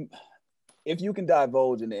 if you can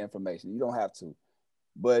divulge in the information, you don't have to.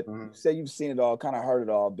 But say you've seen it all, kind of heard it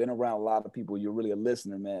all, been around a lot of people, you're really a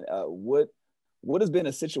listener, man. What has been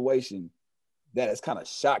a situation that has kind of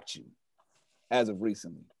shocked you as of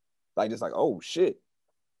recently? Like, just like, oh, shit.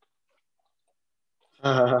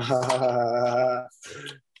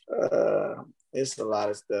 It's a lot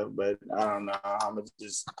of stuff, but I don't know. I'm going to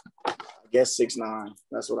just, I guess 6ix9ine.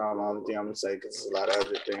 That's what I'm only thing I'm going to say because there's a lot of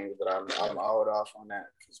other things, but I'm going to hold off on that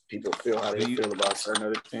because people feel how they feel about certain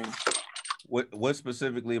other things. What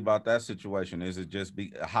specifically about that situation? Is it just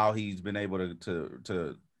how he's been able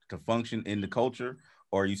to function in the culture,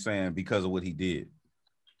 or are you saying because of what he did?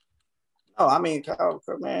 No, I mean,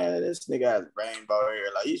 man, this nigga has rainbow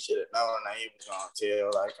hair. Like, you should have known that he was gonna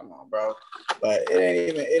tell. Like, come on, bro. But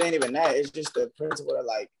it ain't even that. It's just the principle that,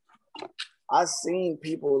 like, I seen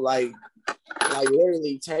people like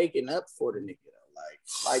literally taking up for the nigga.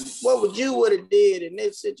 Like what would you have did in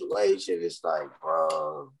this situation? It's like,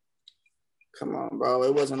 bro. Come on, bro.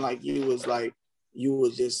 It wasn't like you was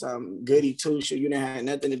just some goody two-shoe. You didn't have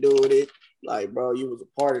nothing to do with it. Like, bro, you was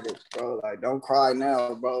a part of this, bro. Like, don't cry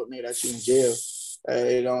now, bro. Nigga, that you in jail.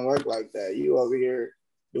 It don't work like that. You over here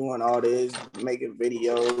doing all this, making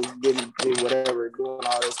videos, getting whatever, doing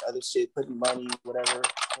all this other shit, putting money, whatever,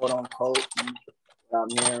 quote unquote. I'm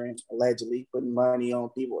hearing allegedly putting money on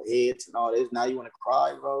people's heads and all this. Now you want to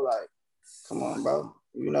cry, bro? Like, come on, bro.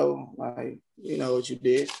 You know what you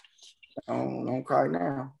did. Don't cry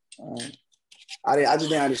now. I just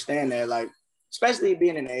didn't understand that, like, especially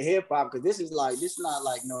being in a hip hop, because this is like this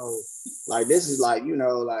is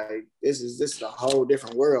a whole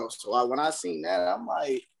different world. So when I seen that, I'm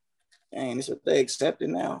like, dang, this is what they accepted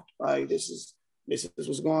now. Like, this is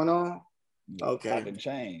what's going on. Okay, I've been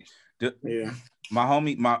changed. Yeah,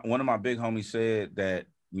 one of my big homies said that,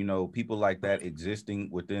 people like that existing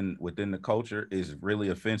within the culture is really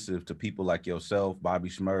offensive to people like yourself, Bobby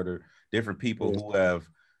Shmurda, different people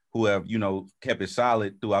who have kept it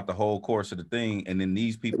solid throughout the whole course of the thing, and then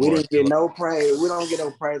these people we didn't get no praise. We don't get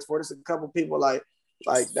no praise for this. A couple people like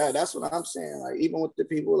that. That's what I'm saying. Like, even with the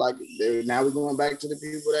people like now we're going back to the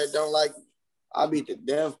people that don't like me. I beat the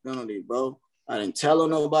death penalty, bro. I didn't tell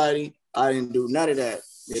nobody. I didn't do none of that.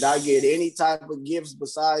 Did I get any type of gifts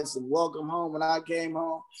besides the welcome home when I came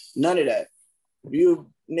home? None of that. You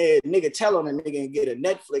nigga tell on a nigga and get a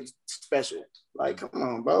Netflix special. Like, come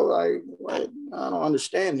on, bro. Like, what? I don't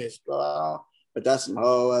understand this, bro. But that's some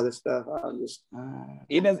whole other stuff. I just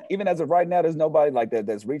even as of right now, there's nobody like that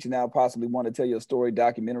that's reaching out, possibly want to tell you a story,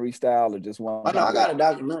 documentary style, or just want. I know I got a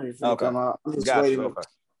documentary for come out. I'm just waiting.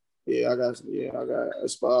 Okay. I got a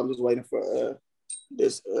spot. I'm just waiting for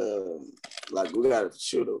this. Like, we gotta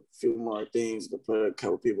shoot a few more things to put a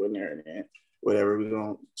couple people in there, and then whatever we're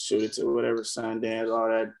gonna shoot it to, whatever Sundance, all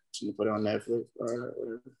that, to put it on Netflix, or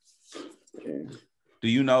whatever. Yeah. Do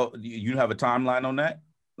you have a timeline on that?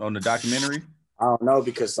 on the documentary? I don't know,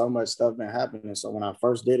 because so much stuff been happening. So when I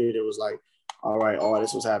first did it, it was like, all right, all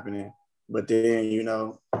this was happening. But then, you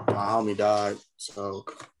know, my homie died. So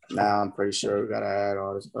now I'm pretty sure we gotta add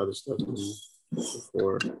all this other stuff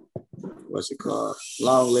before, what's it called?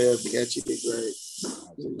 Long live Catchy the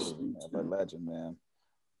Great. Legend, man.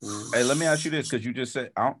 Hey, let me ask you this, because you just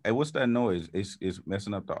said, hey, what's that noise? It's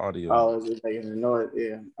messing up the audio. Oh, is it making a noise?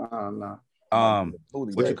 Yeah. No.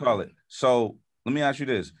 What you call it? So let me ask you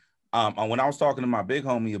this. When I was talking to my big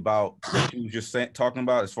homie about what you was just talking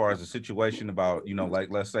about, as far as the situation about, you know, like,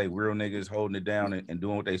 let's say real niggas holding it down and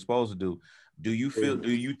doing what they supposed to do. Do you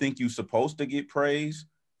think you supposed to get praise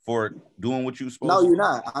for doing what you supposed to do? No, you're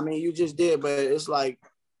not. I mean, you just did, but it's like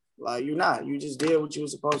you're not. You just did what you were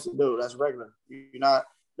supposed to do. That's regular. You're not.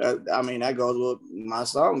 That goes with my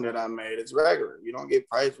song that I made. It's regular. You don't get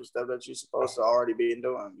praise for stuff that you're supposed to already be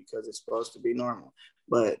doing, because it's supposed to be normal.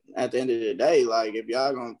 But at the end of the day, like, if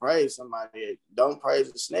y'all gonna praise somebody, don't praise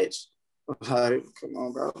a snitch. Like, come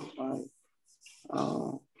on, bro. Like,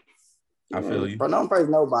 I feel you. But don't praise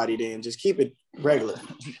nobody. Then just keep it regular.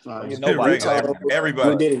 Like, nobody.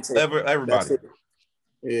 Everybody. Everybody.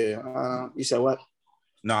 Yeah. You said what?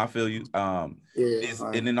 No, I feel you. And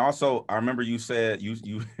then also, I remember you said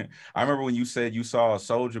you. I remember when you said you saw a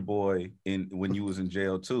Soulja Boy when you was in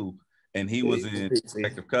jail too, and he was in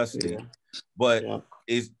protective custody. Yeah. But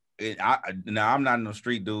now I'm not no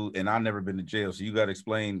street dude, and I've never been to jail, so you got to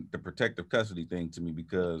explain the protective custody thing to me,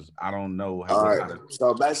 because I don't know how. All right.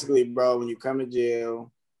 So basically, bro, when you come to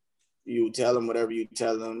jail, you tell them whatever you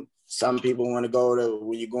tell them. Some people want to go to,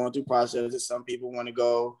 when you're going through processes, some people want to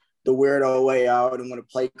go the weirdo way out and want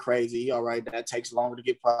to play crazy. All right, that takes longer to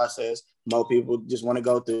get processed. Most people just want to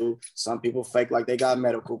go through. Some people fake like they got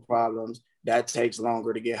medical problems. That takes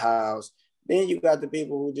longer to get housed. Then you got the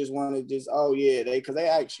people who just want to because they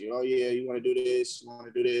ask you, oh yeah, you want to do this, you want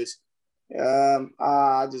to do this.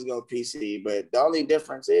 I just go PC. But the only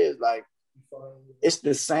difference is, like, it's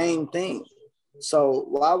the same thing. So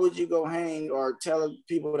why would you go hang or tell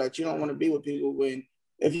people that you don't want to be with people when,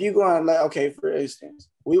 if you go and, like, okay, for instance,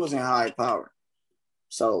 we was in high power.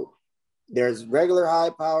 So there's regular high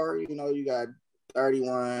power, you know, you got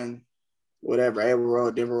 31, whatever, Able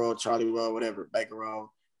Road, Denver Road, Charlie Road, whatever, Baker Road.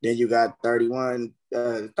 Then you got 31,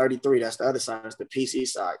 33, that's the other side, that's the PC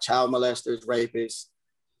side. Child molesters, rapists,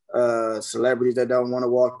 celebrities that don't want to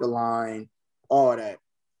walk the line, all that.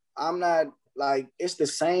 I'm not, like, it's the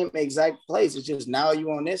same exact place. It's just now you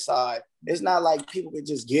on this side. It's not like people can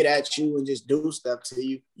just get at you and just do stuff to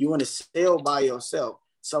you. You want to still by yourself.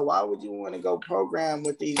 So why would you want to go program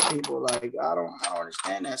with these people? Like, I don't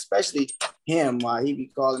understand that, especially him, why he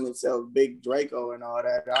be calling himself Big Drakeo and all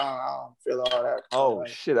that. I don't feel all that. Oh, like,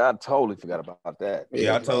 shit, I totally forgot about that.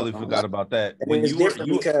 Yeah, I totally forgot about that. When it's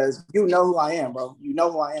different because you know who I am, bro. You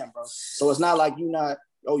know who I am, bro. So it's not like you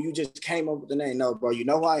just came up with the name. No, bro, you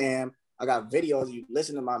know who I am. I got videos, you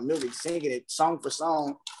listen to my music, singing it song for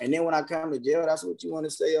song. And then when I come to jail, that's what you want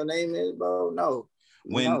to say your name is, bro? No.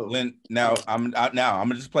 Now I'm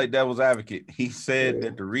gonna just play devil's advocate. He said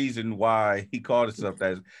that the reason why he called himself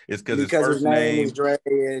that is because his name is Dre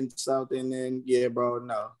and something. And yeah, bro,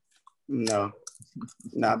 no,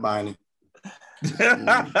 not buying it.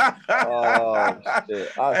 Oh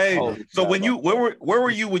shit! So where were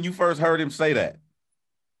you when you first heard him say that?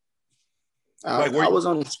 I was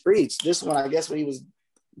on the streets. This one, I guess, when he was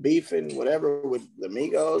beefing whatever with the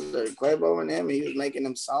Migos or Quavo and them, he was making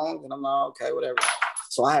them songs, and I'm like, okay, whatever.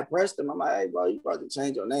 So I had pressed him. I'm like, hey, bro, you about to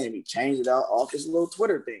change your name. He changed it out off his little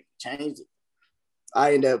Twitter thing. Changed it.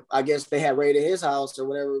 I guess they had raided his house or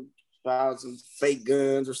whatever, found some fake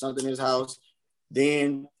guns or something in his house.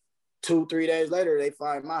 Then 2-3 days later, they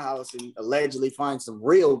find my house and allegedly find some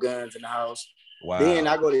real guns in the house. Wow. Then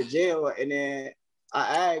I go to jail, and then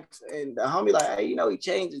I asked, and the homie like, hey, he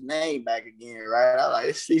changed his name back again, right? I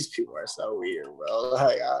like, these people are so weird, bro.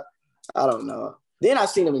 Like, I don't know. Then I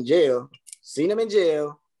seen him in jail.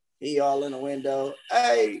 He all in the window.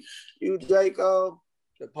 Hey, you Drakeo.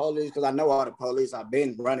 The police, because I know all the police. I've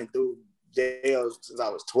been running through jails since I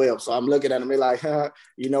was 12. So I'm looking at him, like,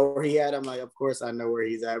 you know where he at? I'm like, of course I know where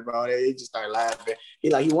he's at, bro. He just started laughing. He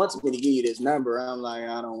wants me to give you this number. I'm like,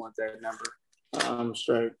 I don't want that number. I'm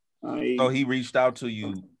straight. So he reached out to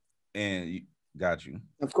you and got you.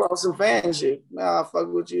 Of course, some fan shit. Nah, I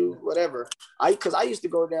fuck with you, whatever. Because I used to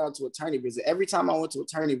go down to attorney visit. Every time I went to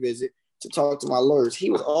attorney visit to talk to my lawyers,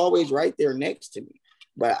 he was always right there next to me.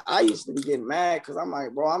 But I used to be getting mad because I'm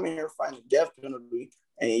like, bro, I'm in here fighting the death penalty,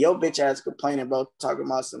 and your bitch ass complaining, bro, talking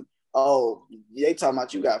about some, oh, they talking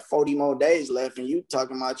about you got 40 more days left and you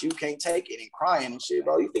talking about you can't take it and crying and shit,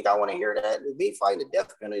 bro. You think I want to hear that? With me fighting the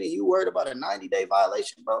death penalty, you worried about a 90-day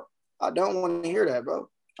violation, bro? I don't want to hear that, bro.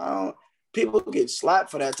 I don't. People get slapped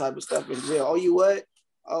for that type of stuff in jail. Oh, you what?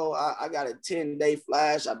 Oh, I got a 10-day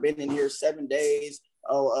flash. I've been in here 7 days.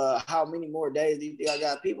 Oh, how many more days do you think I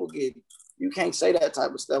got? People get, you can't say that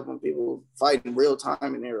type of stuff when people fight in real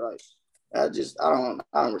time in there. Like, I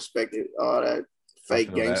don't respect it. All that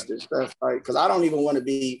fake gangster stuff. Like, because I don't even want to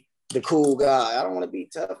be the cool guy. I don't want to be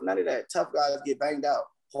tough. None of that. Tough guys get banged out.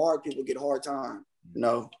 Hard people get hard time.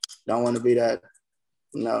 No, don't want to be that.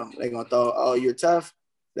 No, they're going to throw, oh, you're tough.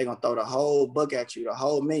 They're going to throw the whole book at you, the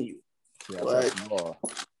whole menu. Yeah, but,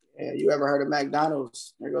 yeah, you ever heard of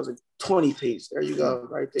McDonald's? There goes a 20 piece. There you go,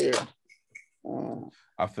 right there.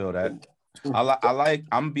 I feel that. I'm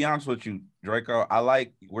gonna be honest with you, Drakeo. I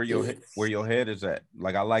like where your head is at.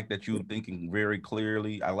 Like, I like that you thinking very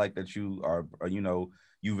clearly. I like that you are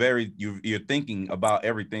you're thinking about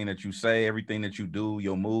everything that you say, everything that you do,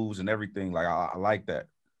 your moves and everything. Like, I like that.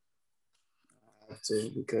 I have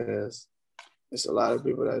to, because there's a lot of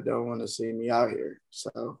people that don't want to see me out here.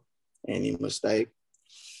 So any mistake,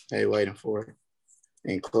 they waiting for it,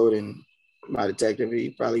 including my detective. He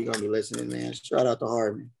probably gonna be listening, man. Shout out to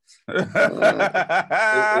Harvey.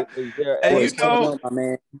 Hey, my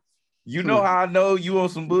man. You know how I know you on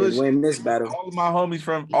some bullshit. Win this battle. All of my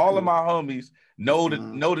homies know the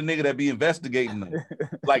nigga that be investigating them,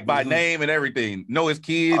 like by name and everything. Know his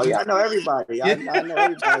kids. Oh yeah, I know everybody. I know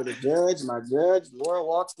everybody. My judge, Laura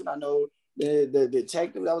Watson. I know the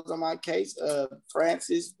detective that was on my case,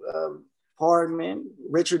 Francis Hardman,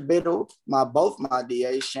 Richard Biddle. Both my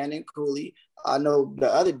DAs, Shannon Cooley. I know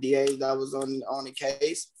the other DAs that was on the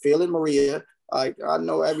case, Phil and Maria. Like, I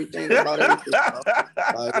know everything about everything.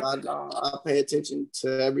 Like, I pay attention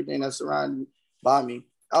to everything that's surrounding by me.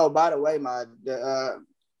 Oh, by the way,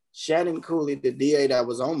 Shannon Cooley, the DA that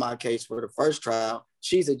was on my case for the first trial,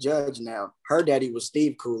 she's a judge now. Her daddy was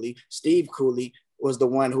Steve Cooley. Steve Cooley was the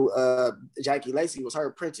one who, Jackie Lacey was her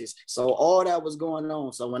apprentice. So all that was going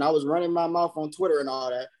on. So when I was running my mouth on Twitter and all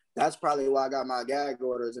that, that's probably why I got my gag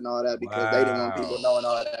orders and all that, because they didn't want people knowing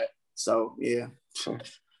all that. So, yeah.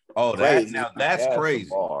 Oh, that's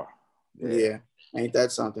crazy. Yeah, ain't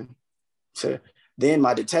that something? So then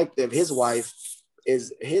my detective, his wife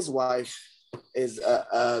is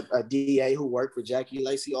a DA who worked for Jackie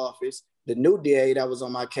Lacey office. The new DA that was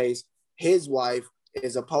on my case, his wife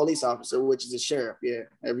is a police officer, which is a sheriff. Yeah,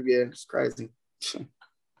 it's crazy.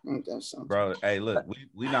 Bro, hey, look,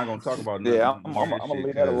 we not gonna talk about nothing. Yeah, I'm gonna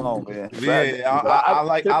leave that alone, man. Yeah, I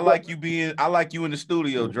like you in the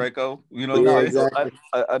studio, Drakeo. You know what I'm saying? Exactly.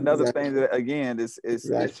 Another thing that, again, is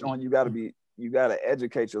showing you gotta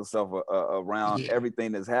educate yourself around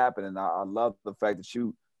everything that's happening. I love the fact that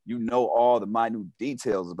you know all the minute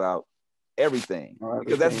details about everything,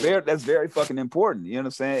 because that's very fucking important. You know what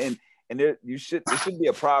I'm saying? And there shouldn't be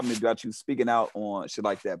a problem about you speaking out on shit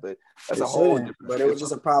like that, but that's a whole different. But it was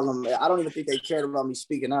just a problem. I don't even think they cared about me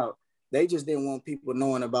speaking out. They just didn't want people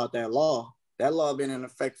knowing about that law. That law been in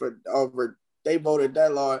effect for they voted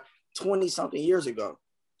that law 20-something years ago.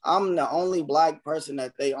 I'm the only Black person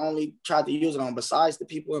that they only tried to use it on, besides the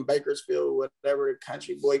people in Bakersfield, whatever,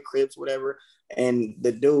 Country Boy Crips, whatever, and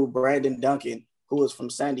the dude, Brandon Duncan, who was from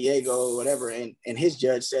San Diego or whatever, and his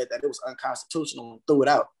judge said that it was unconstitutional and threw it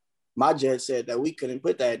out. My judge said that we couldn't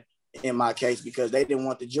put that in my case because they didn't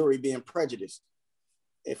want the jury being prejudiced.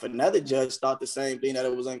 If another judge thought the same thing, that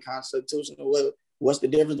it was unconstitutional, what's the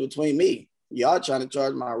difference between me? Y'all trying to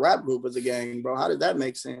charge my rap group as a gang, bro. How did that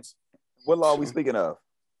make sense? What law are we speaking of?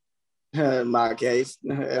 My case.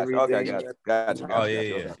 Everything. Okay, gotcha. Oh,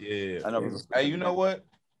 yeah. Hey, you know what?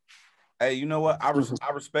 I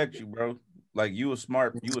respect you, bro. Like, you a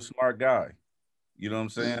smart guy. You know what I'm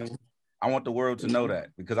saying? I want the world to know that,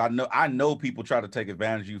 because I know people try to take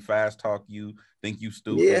advantage of you, fast talk you, think you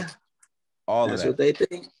stupid. Yeah. All That's of that. What they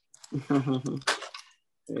think.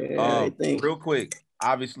 Yeah, they think. Real quick,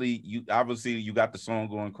 obviously you got the song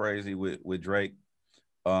going crazy with Drake.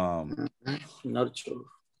 Not the truth.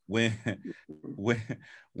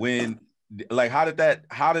 When like, how did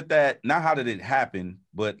that not how did it happen,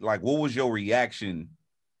 but like, what was your reaction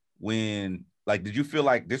when, like, did you feel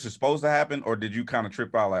like this is supposed to happen, or did you kind of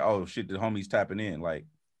trip out like, oh shit, the homie's tapping in? Like,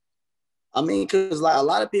 I mean, because like a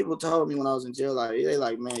lot of people told me when I was in jail, like, they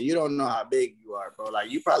like, man, you don't know how big you are, bro.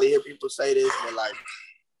 Like, you probably hear people say this, but like,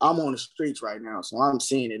 I'm on the streets right now, so I'm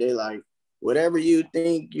seeing it. They like, whatever you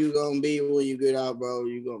think you gonna be when you get out, bro,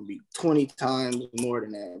 you gonna be 20 times more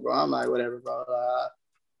than that, bro. I'm like, whatever, bro.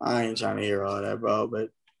 I ain't trying to hear all that, bro.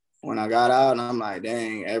 But when I got out, and I'm like,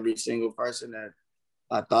 dang, every single person that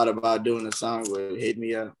I thought about doing a song, but it hit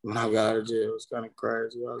me up when I got out of jail. It was kind of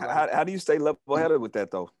crazy. How do you stay level-headed with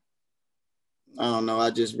that though? I don't know.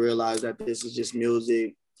 I just realized that this is just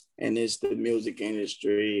music, and it's the music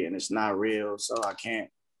industry, and it's not real. So I can't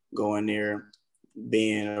go in there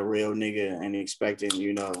being a real nigga and expecting,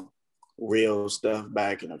 you know, real stuff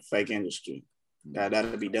back in a fake industry.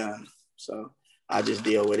 That'll be done. So I just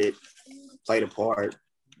deal with it, play the part,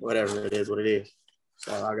 whatever it is, what it is.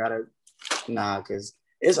 So I gotta, because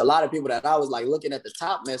it's a lot of people that I was like looking at the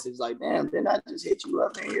top message, like, damn, didn't I just hit you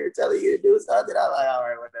up in here telling you to do something? I'm like, all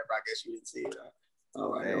right, whatever. I guess you didn't see it.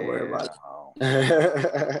 All right, don't worry about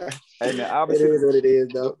it. Hey man, obviously it is what it is,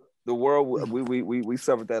 though. The world, we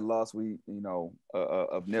suffered that loss.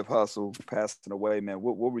 Of Nip Hussle passing away, man.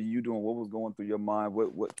 What were you doing? What was going through your mind?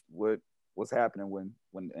 What's happening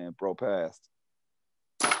when bro passed?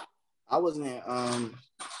 I wasn't.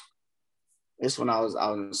 This when I was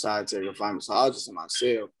in the solitary confinement, so I was just in my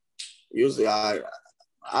cell. Usually, I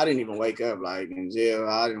didn't even wake up like in jail.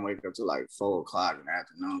 I didn't wake up till like 4 o'clock in the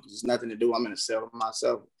afternoon because there's nothing to do. I'm in a cell with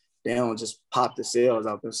myself. They don't just pop the cells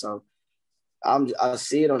open, so. I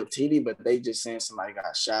see it on the TV, but they just saying somebody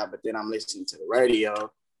got shot. But then I'm listening to the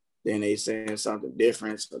radio, then they saying something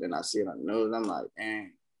different. So then I see it on the news. I'm like,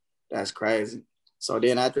 dang, that's crazy. So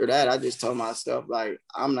then after that, I just told myself, like,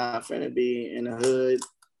 I'm not finna be in the hood,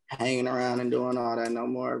 hanging around and doing all that no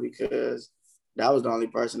more, because that was the only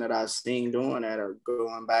person that I seen doing that or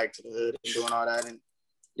going back to the hood and doing all that. And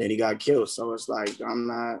then he got killed. So it's like, I'm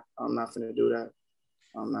not finna do that.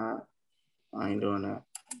 I ain't doing that.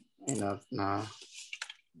 Enough, nah.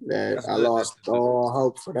 That I lost all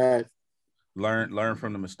hope for that. Learn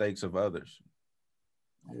from the mistakes of others.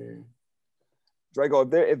 Yeah.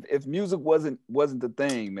 Drakeo, if music wasn't the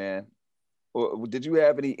thing, man, or did you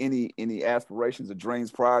have any aspirations or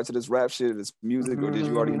dreams prior to this rap shit, this music, or did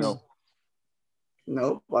you already know?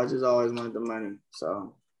 Nope, I just always wanted the money.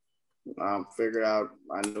 So figured out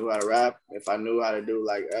I knew how to rap. If I knew how to do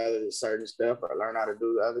like other certain stuff or learn how to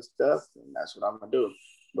do the other stuff, then that's what I'm gonna do.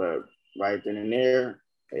 But right then and there,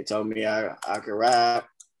 they told me I could rap.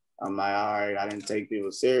 I'm like, all right, I didn't take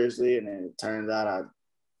people seriously. And then it turns out I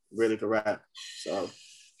really could rap. So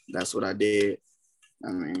that's what I did.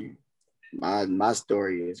 I mean, my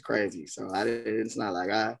story is crazy. So it's not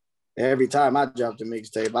like every time I dropped a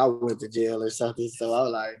mixtape, I went to jail or something. So I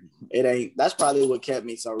was like, that's probably what kept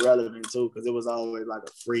me so relevant too, because it was always like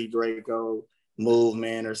a free Drakeo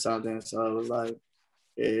movement or something. So it was like,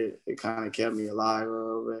 it kind of kept me alive a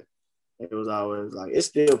little bit. It was always like, it's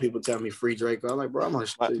still people tell me free Drakeo. I'm like, bro, I'm on the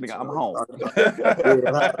street. I'm home.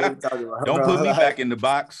 Don't put me back in the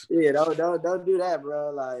box. Yeah, don't do that,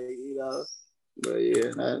 bro. Like, you know. But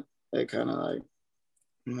yeah, that kind of like,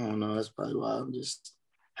 I don't know. That's probably why I'm just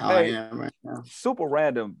how I am right now. Super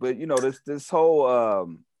random, but you know, this whole I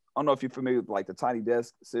don't know if you're familiar with like the Tiny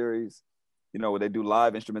Desk series, you know, where they do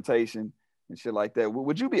live instrumentation and shit like that.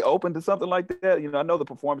 Would you be open to something like that? You know, I know the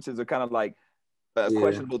performances are kind of like a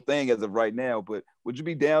questionable thing as of right now, but would you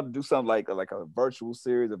be down to do something like a virtual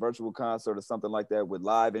series, a virtual concert, or something like that with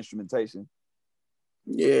live instrumentation?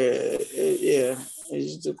 Yeah. It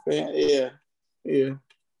just depends. Yeah.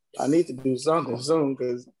 I need to do something soon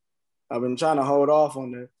because I've been trying to hold off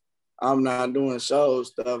on I'm not doing show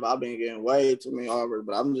stuff. I've been getting way too many offers,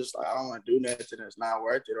 but I'm just like, I don't want to do nothing that's not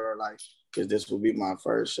worth it, or like, because this will be my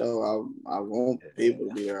first show. I want people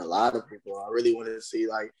to be there, a lot of people. I really want to see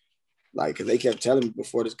like, because they kept telling me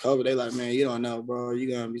before this COVID, they like, man, you don't know, bro, you're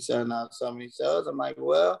going to be selling out so many shows. I'm like,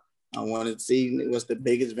 well, I want to see what's the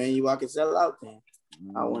biggest venue I can sell out then.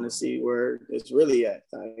 I want to see where it's really at,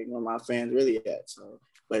 like where my fans really at. So,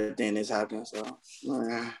 but then this happened, so.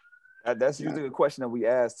 That's usually a question that we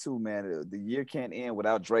ask too, man. The year can't end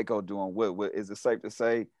without Drakeo doing what? Is it safe to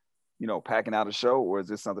say, you know, packing out a show, or is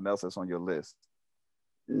this something else that's on your list?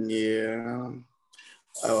 Yeah.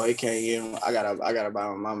 Oh, it can't end. I gotta buy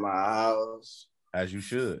my mama a house. As you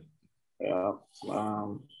should. Yeah.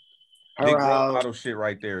 Big role model shit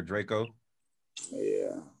right there, Drakeo.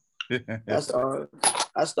 Yeah. That's the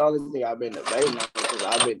only thing I've been debating on, because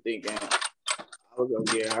I've been thinking I was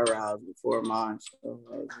gonna get her a house before mine. So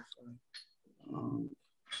I was just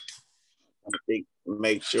I think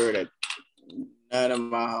make sure that none of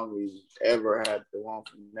my homies ever had to want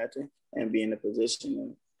for nothing and be in a position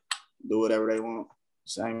to do whatever they want,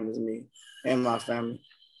 same as me and my family,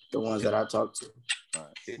 the ones that I talk to.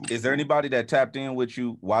 Is there anybody that tapped in with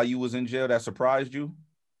you while you was in jail that surprised you?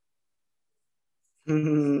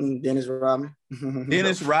 Dennis Rodman.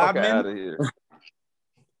 Dennis Rodman? Out of here.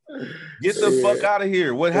 Get the fuck out of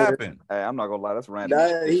here. What happened? Hey, I'm not gonna lie, that's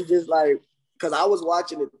random. He just like, because I was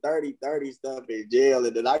watching the 30-30 stuff in jail,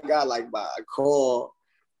 and then I got like a call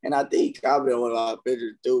And I think I've been on my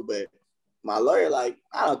pictures too, but my lawyer, like,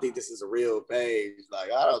 I don't think this is a real page.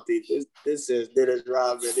 Like, I don't think this says Dennis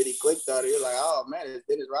Rodman. Then he clicked on it. He was like, oh man, it's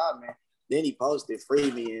Dennis Rodman. Then he posted free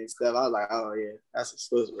me and stuff. I was like, oh yeah, that's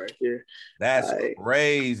exclusive right there. That's like,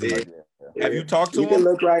 crazy. Yeah. Have you talked to him? You can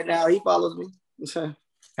look right now. He follows me.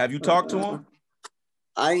 Have you talked to him?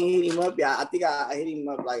 I ain't hit him up. Yeah, I think I hit him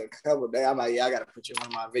up like a couple of days. I'm like, yeah, I gotta put you in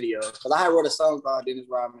one of my videos because I wrote a song called Dennis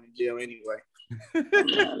Rodman in jail anyway.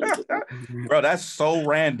 Bro, that's so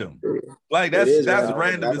random. Like that's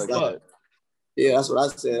random as fuck. Yeah, that's what I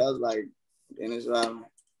said. I was like, Dennis Rodman,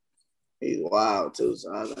 he's wild too.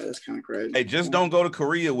 So I was like, that's kind of crazy. Hey, just don't go to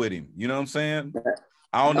Korea with him. You know what I'm saying?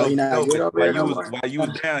 I don't know. While you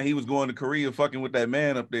was down, he was going to Korea, fucking with that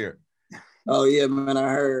man up there. Oh yeah, man, I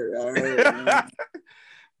heard. Man.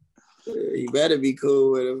 You better be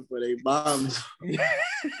cool with him for they bombs.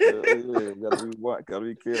 Gotta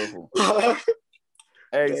be careful.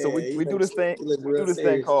 Hey, so we do this thing. We do this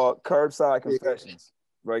thing called Curbside Confessions,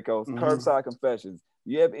 Drakeo. Curbside Confessions.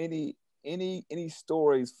 Do you have any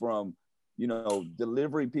stories from, you know,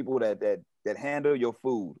 delivery people that handle your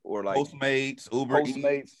food, or like Postmates,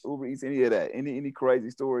 Uber Eats, any of that? Any crazy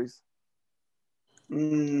stories?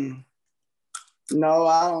 No,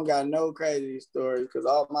 I don't got no crazy stories because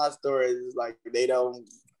all my stories is like they don't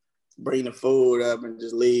bring the food up and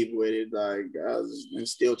just leave with it, like and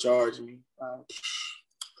still charge me.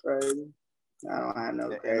 Crazy. I don't have no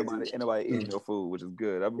crazy. Anybody eating your food, which is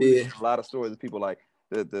good. I've been a lot of stories of people like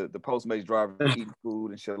the Postmates driver eating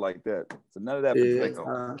food and shit like that. So none of that.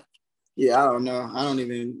 I don't know. I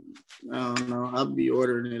don't know. I'll be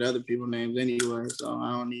ordering at other people's names anyway, so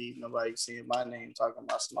I don't need nobody seeing my name talking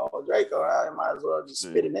about small Drakeo. I might as well just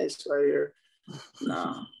spit in this right here.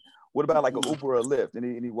 Nah. What about like an Uber or Lyft?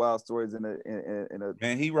 Any wild stories in a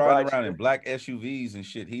man? He riding around in black SUVs and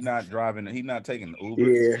shit. He not driving. He not taking Uber.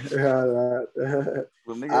 Yeah.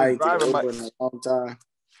 I ain't taking Uber in a long time.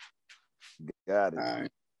 Got it. All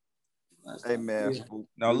right. Hey man. Yeah.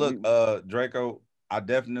 Now look, Drakeo, I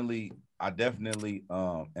definitely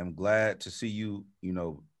am glad to see you. You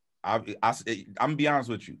know, I'm gonna be honest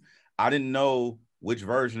with you. I didn't know which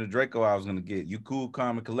version of Drakeo I was gonna get. You cool,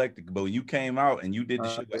 calm, and collected, but when you came out and you did the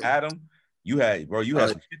shit with Adam, you had some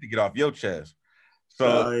shit to get off your chest.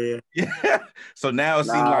 So so now it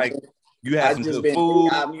seems like you had some good food.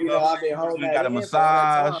 I've been holding that. Got a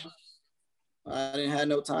massage. I didn't have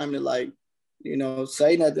no time to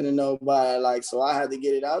say nothing to nobody. So I had to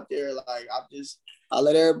get it out there. I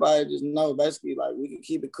let everybody just know, basically, we can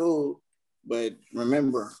keep it cool, but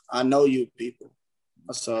remember, I know you people.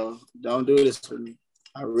 So don't do this for me.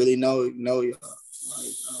 I really know you. I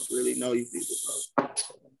really know you people, bro.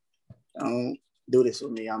 Don't do this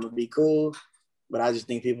with me. I'm gonna be cool, but I just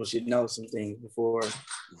think people should know some things before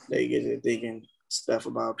they get to thinking stuff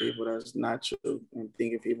about people that's not true and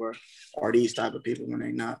thinking people are these type of people when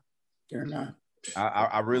they're not.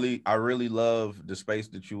 I really love the space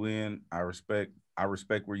that you in. I respect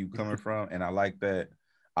where you coming from, and I like that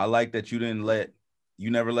you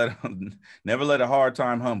never let a hard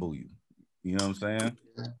time humble you. You know what I'm saying?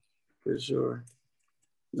 Yeah, for sure.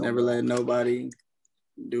 Never let nobody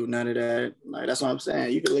do none of that. That's what I'm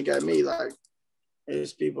saying. You can look at me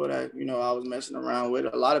there's people that, I was messing around with.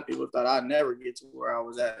 A lot of people thought I'd never get to where I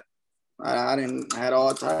was at. I didn't had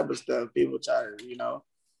all type of stuff. People try to,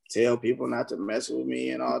 tell people not to mess with me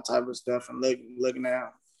and all type of stuff. And look now.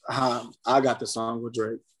 I got the song with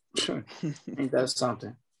Drake. Ain't that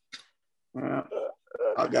something?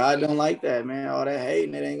 God don't like that, man. All that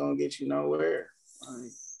hating, it ain't gonna get you nowhere.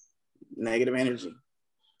 Negative energy.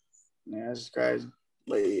 Man, that's just crazy.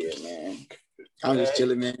 But yeah, man. I'm just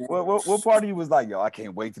chilling, man. What part of you was like, yo, I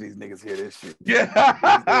can't wait till these niggas hear this shit? Yeah.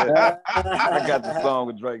 I got the song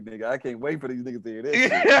with Drake, nigga. I can't wait for these niggas to hear this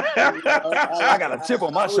shit. I got a chip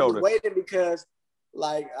on my shoulder. I was waiting because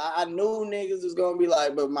I knew niggas was gonna be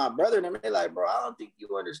but my brother and them, they bro, I don't think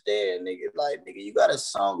you understand, nigga. Nigga, you got a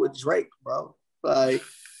song with Drake, bro.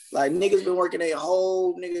 Niggas been working a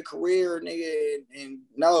whole nigga career, nigga, and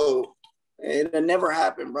no, it never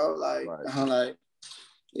happened, bro. Right.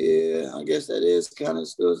 Yeah, I guess that is kind of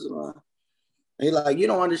exclusive, man. He you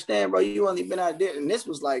don't understand, bro. You only been out there, and this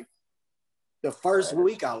was the first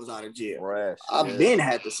week I was out of jail. Right. I've been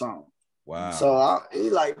had the song. Wow. So he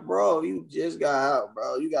bro, you just got out,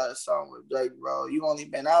 bro. You got a song with Drake, bro. You only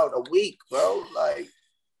been out a week, bro.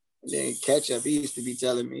 Then catch up. He used to be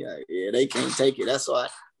telling me, yeah, they can't take it. That's why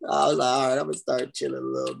I was all right, I'm gonna start chilling a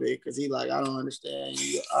little bit because he I don't understand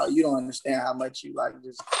you. You don't understand how much you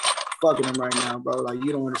just fucking him right now, bro.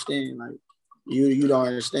 You don't understand. You don't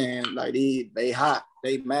understand. They hot,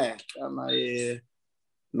 they mad. I'm yeah,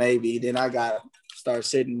 maybe. Then I got start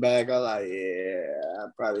sitting back, I'm like, yeah, I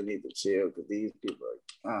probably need to chill because these people,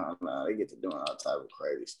 I don't know, they get to doing all type of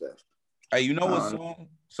crazy stuff. Hey, you know what song?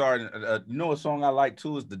 Sorry, you know what song I like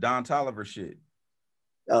too is the Don Toliver shit.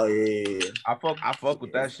 Oh yeah. I fuck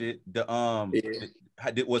with that shit. The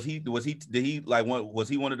was he did he like was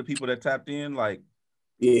he one of the people that tapped in? Like,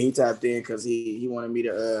 yeah, he tapped in because he wanted me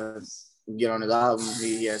to get on his album.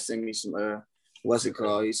 He had sent me some what's it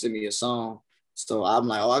called? He sent me a song. So I'm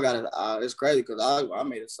like, oh, I got it. It's crazy because I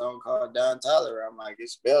made a song called Don Tyler. I'm like,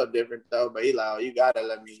 it's spelled different though, but he like, oh, you gotta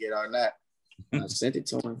let me get on that. And I sent it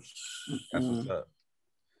to him. That's what's up.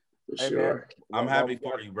 For sure. Man, I'm happy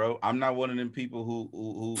for you, bro. I'm not one of them people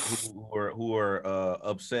who are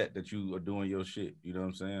upset that you are doing your shit. You know what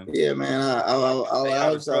I'm saying? Yeah, man. I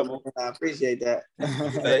hope so. I appreciate that.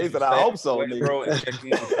 He said, I hope so, nigga. Bro, and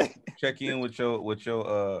check in with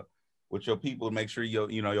your people. Make sure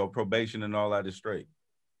your probation and all that is straight.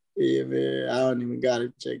 Yeah, man. I don't even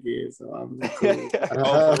gotta check in, so I'm cool.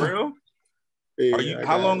 Oh, for real? Yeah,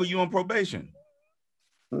 how long are you on probation?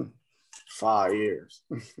 5 years.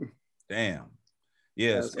 Damn.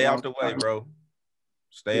 Yeah, stay out the way, bro.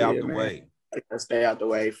 Stay out the way. Stay out the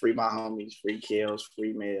way. Free my homies. Free kills.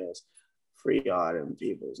 Free meals. Free all them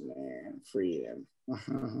peoples, man. Free them.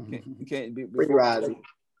 You can't be free Riley.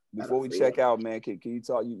 Before we check out, man, can you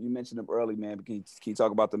talk? You mentioned them early, man. But can you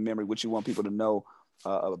talk about the memory? What you want people to know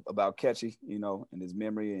about Catchy, and his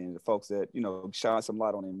memory, and the folks that shine some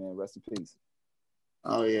light on him, man. Rest in peace.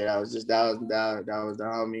 Oh yeah, that was the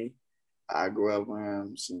homie. I grew up with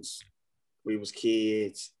him since we was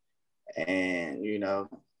kids, and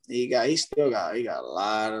he still got a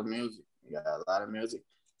lot of music. He got a lot of music,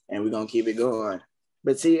 and we're gonna keep it going.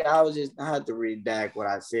 But see, I had to redact what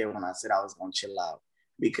I said when I said I was gonna chill out,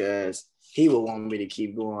 because he would want me to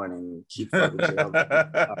keep going and keep fucking chill.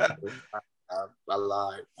 I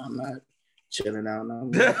lied. I'm not chilling out no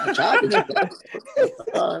more. I tried to chill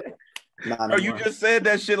out. Bro, you just said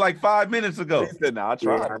that shit like 5 minutes ago. Said, I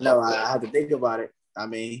tried. Yeah, I know. I had to think about it. I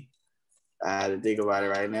mean, I had to think about it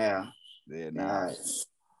right now. Yeah,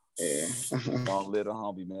 Yeah. Long little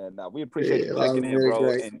homie, man. Now we appreciate you checking in,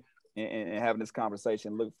 bro, and having this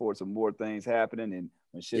conversation. Look forward to more things happening, and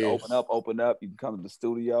when shit open up, you can come to the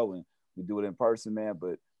studio and we do it in person, man.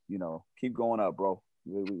 But keep going up, bro.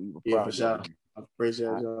 We yeah, for sure. I appreciate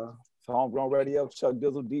y'all. Homegrown Radio, Chuck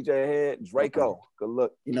Dizzle, DJ Head, Drakeo. Good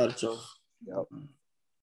luck. You know the truth. Yep.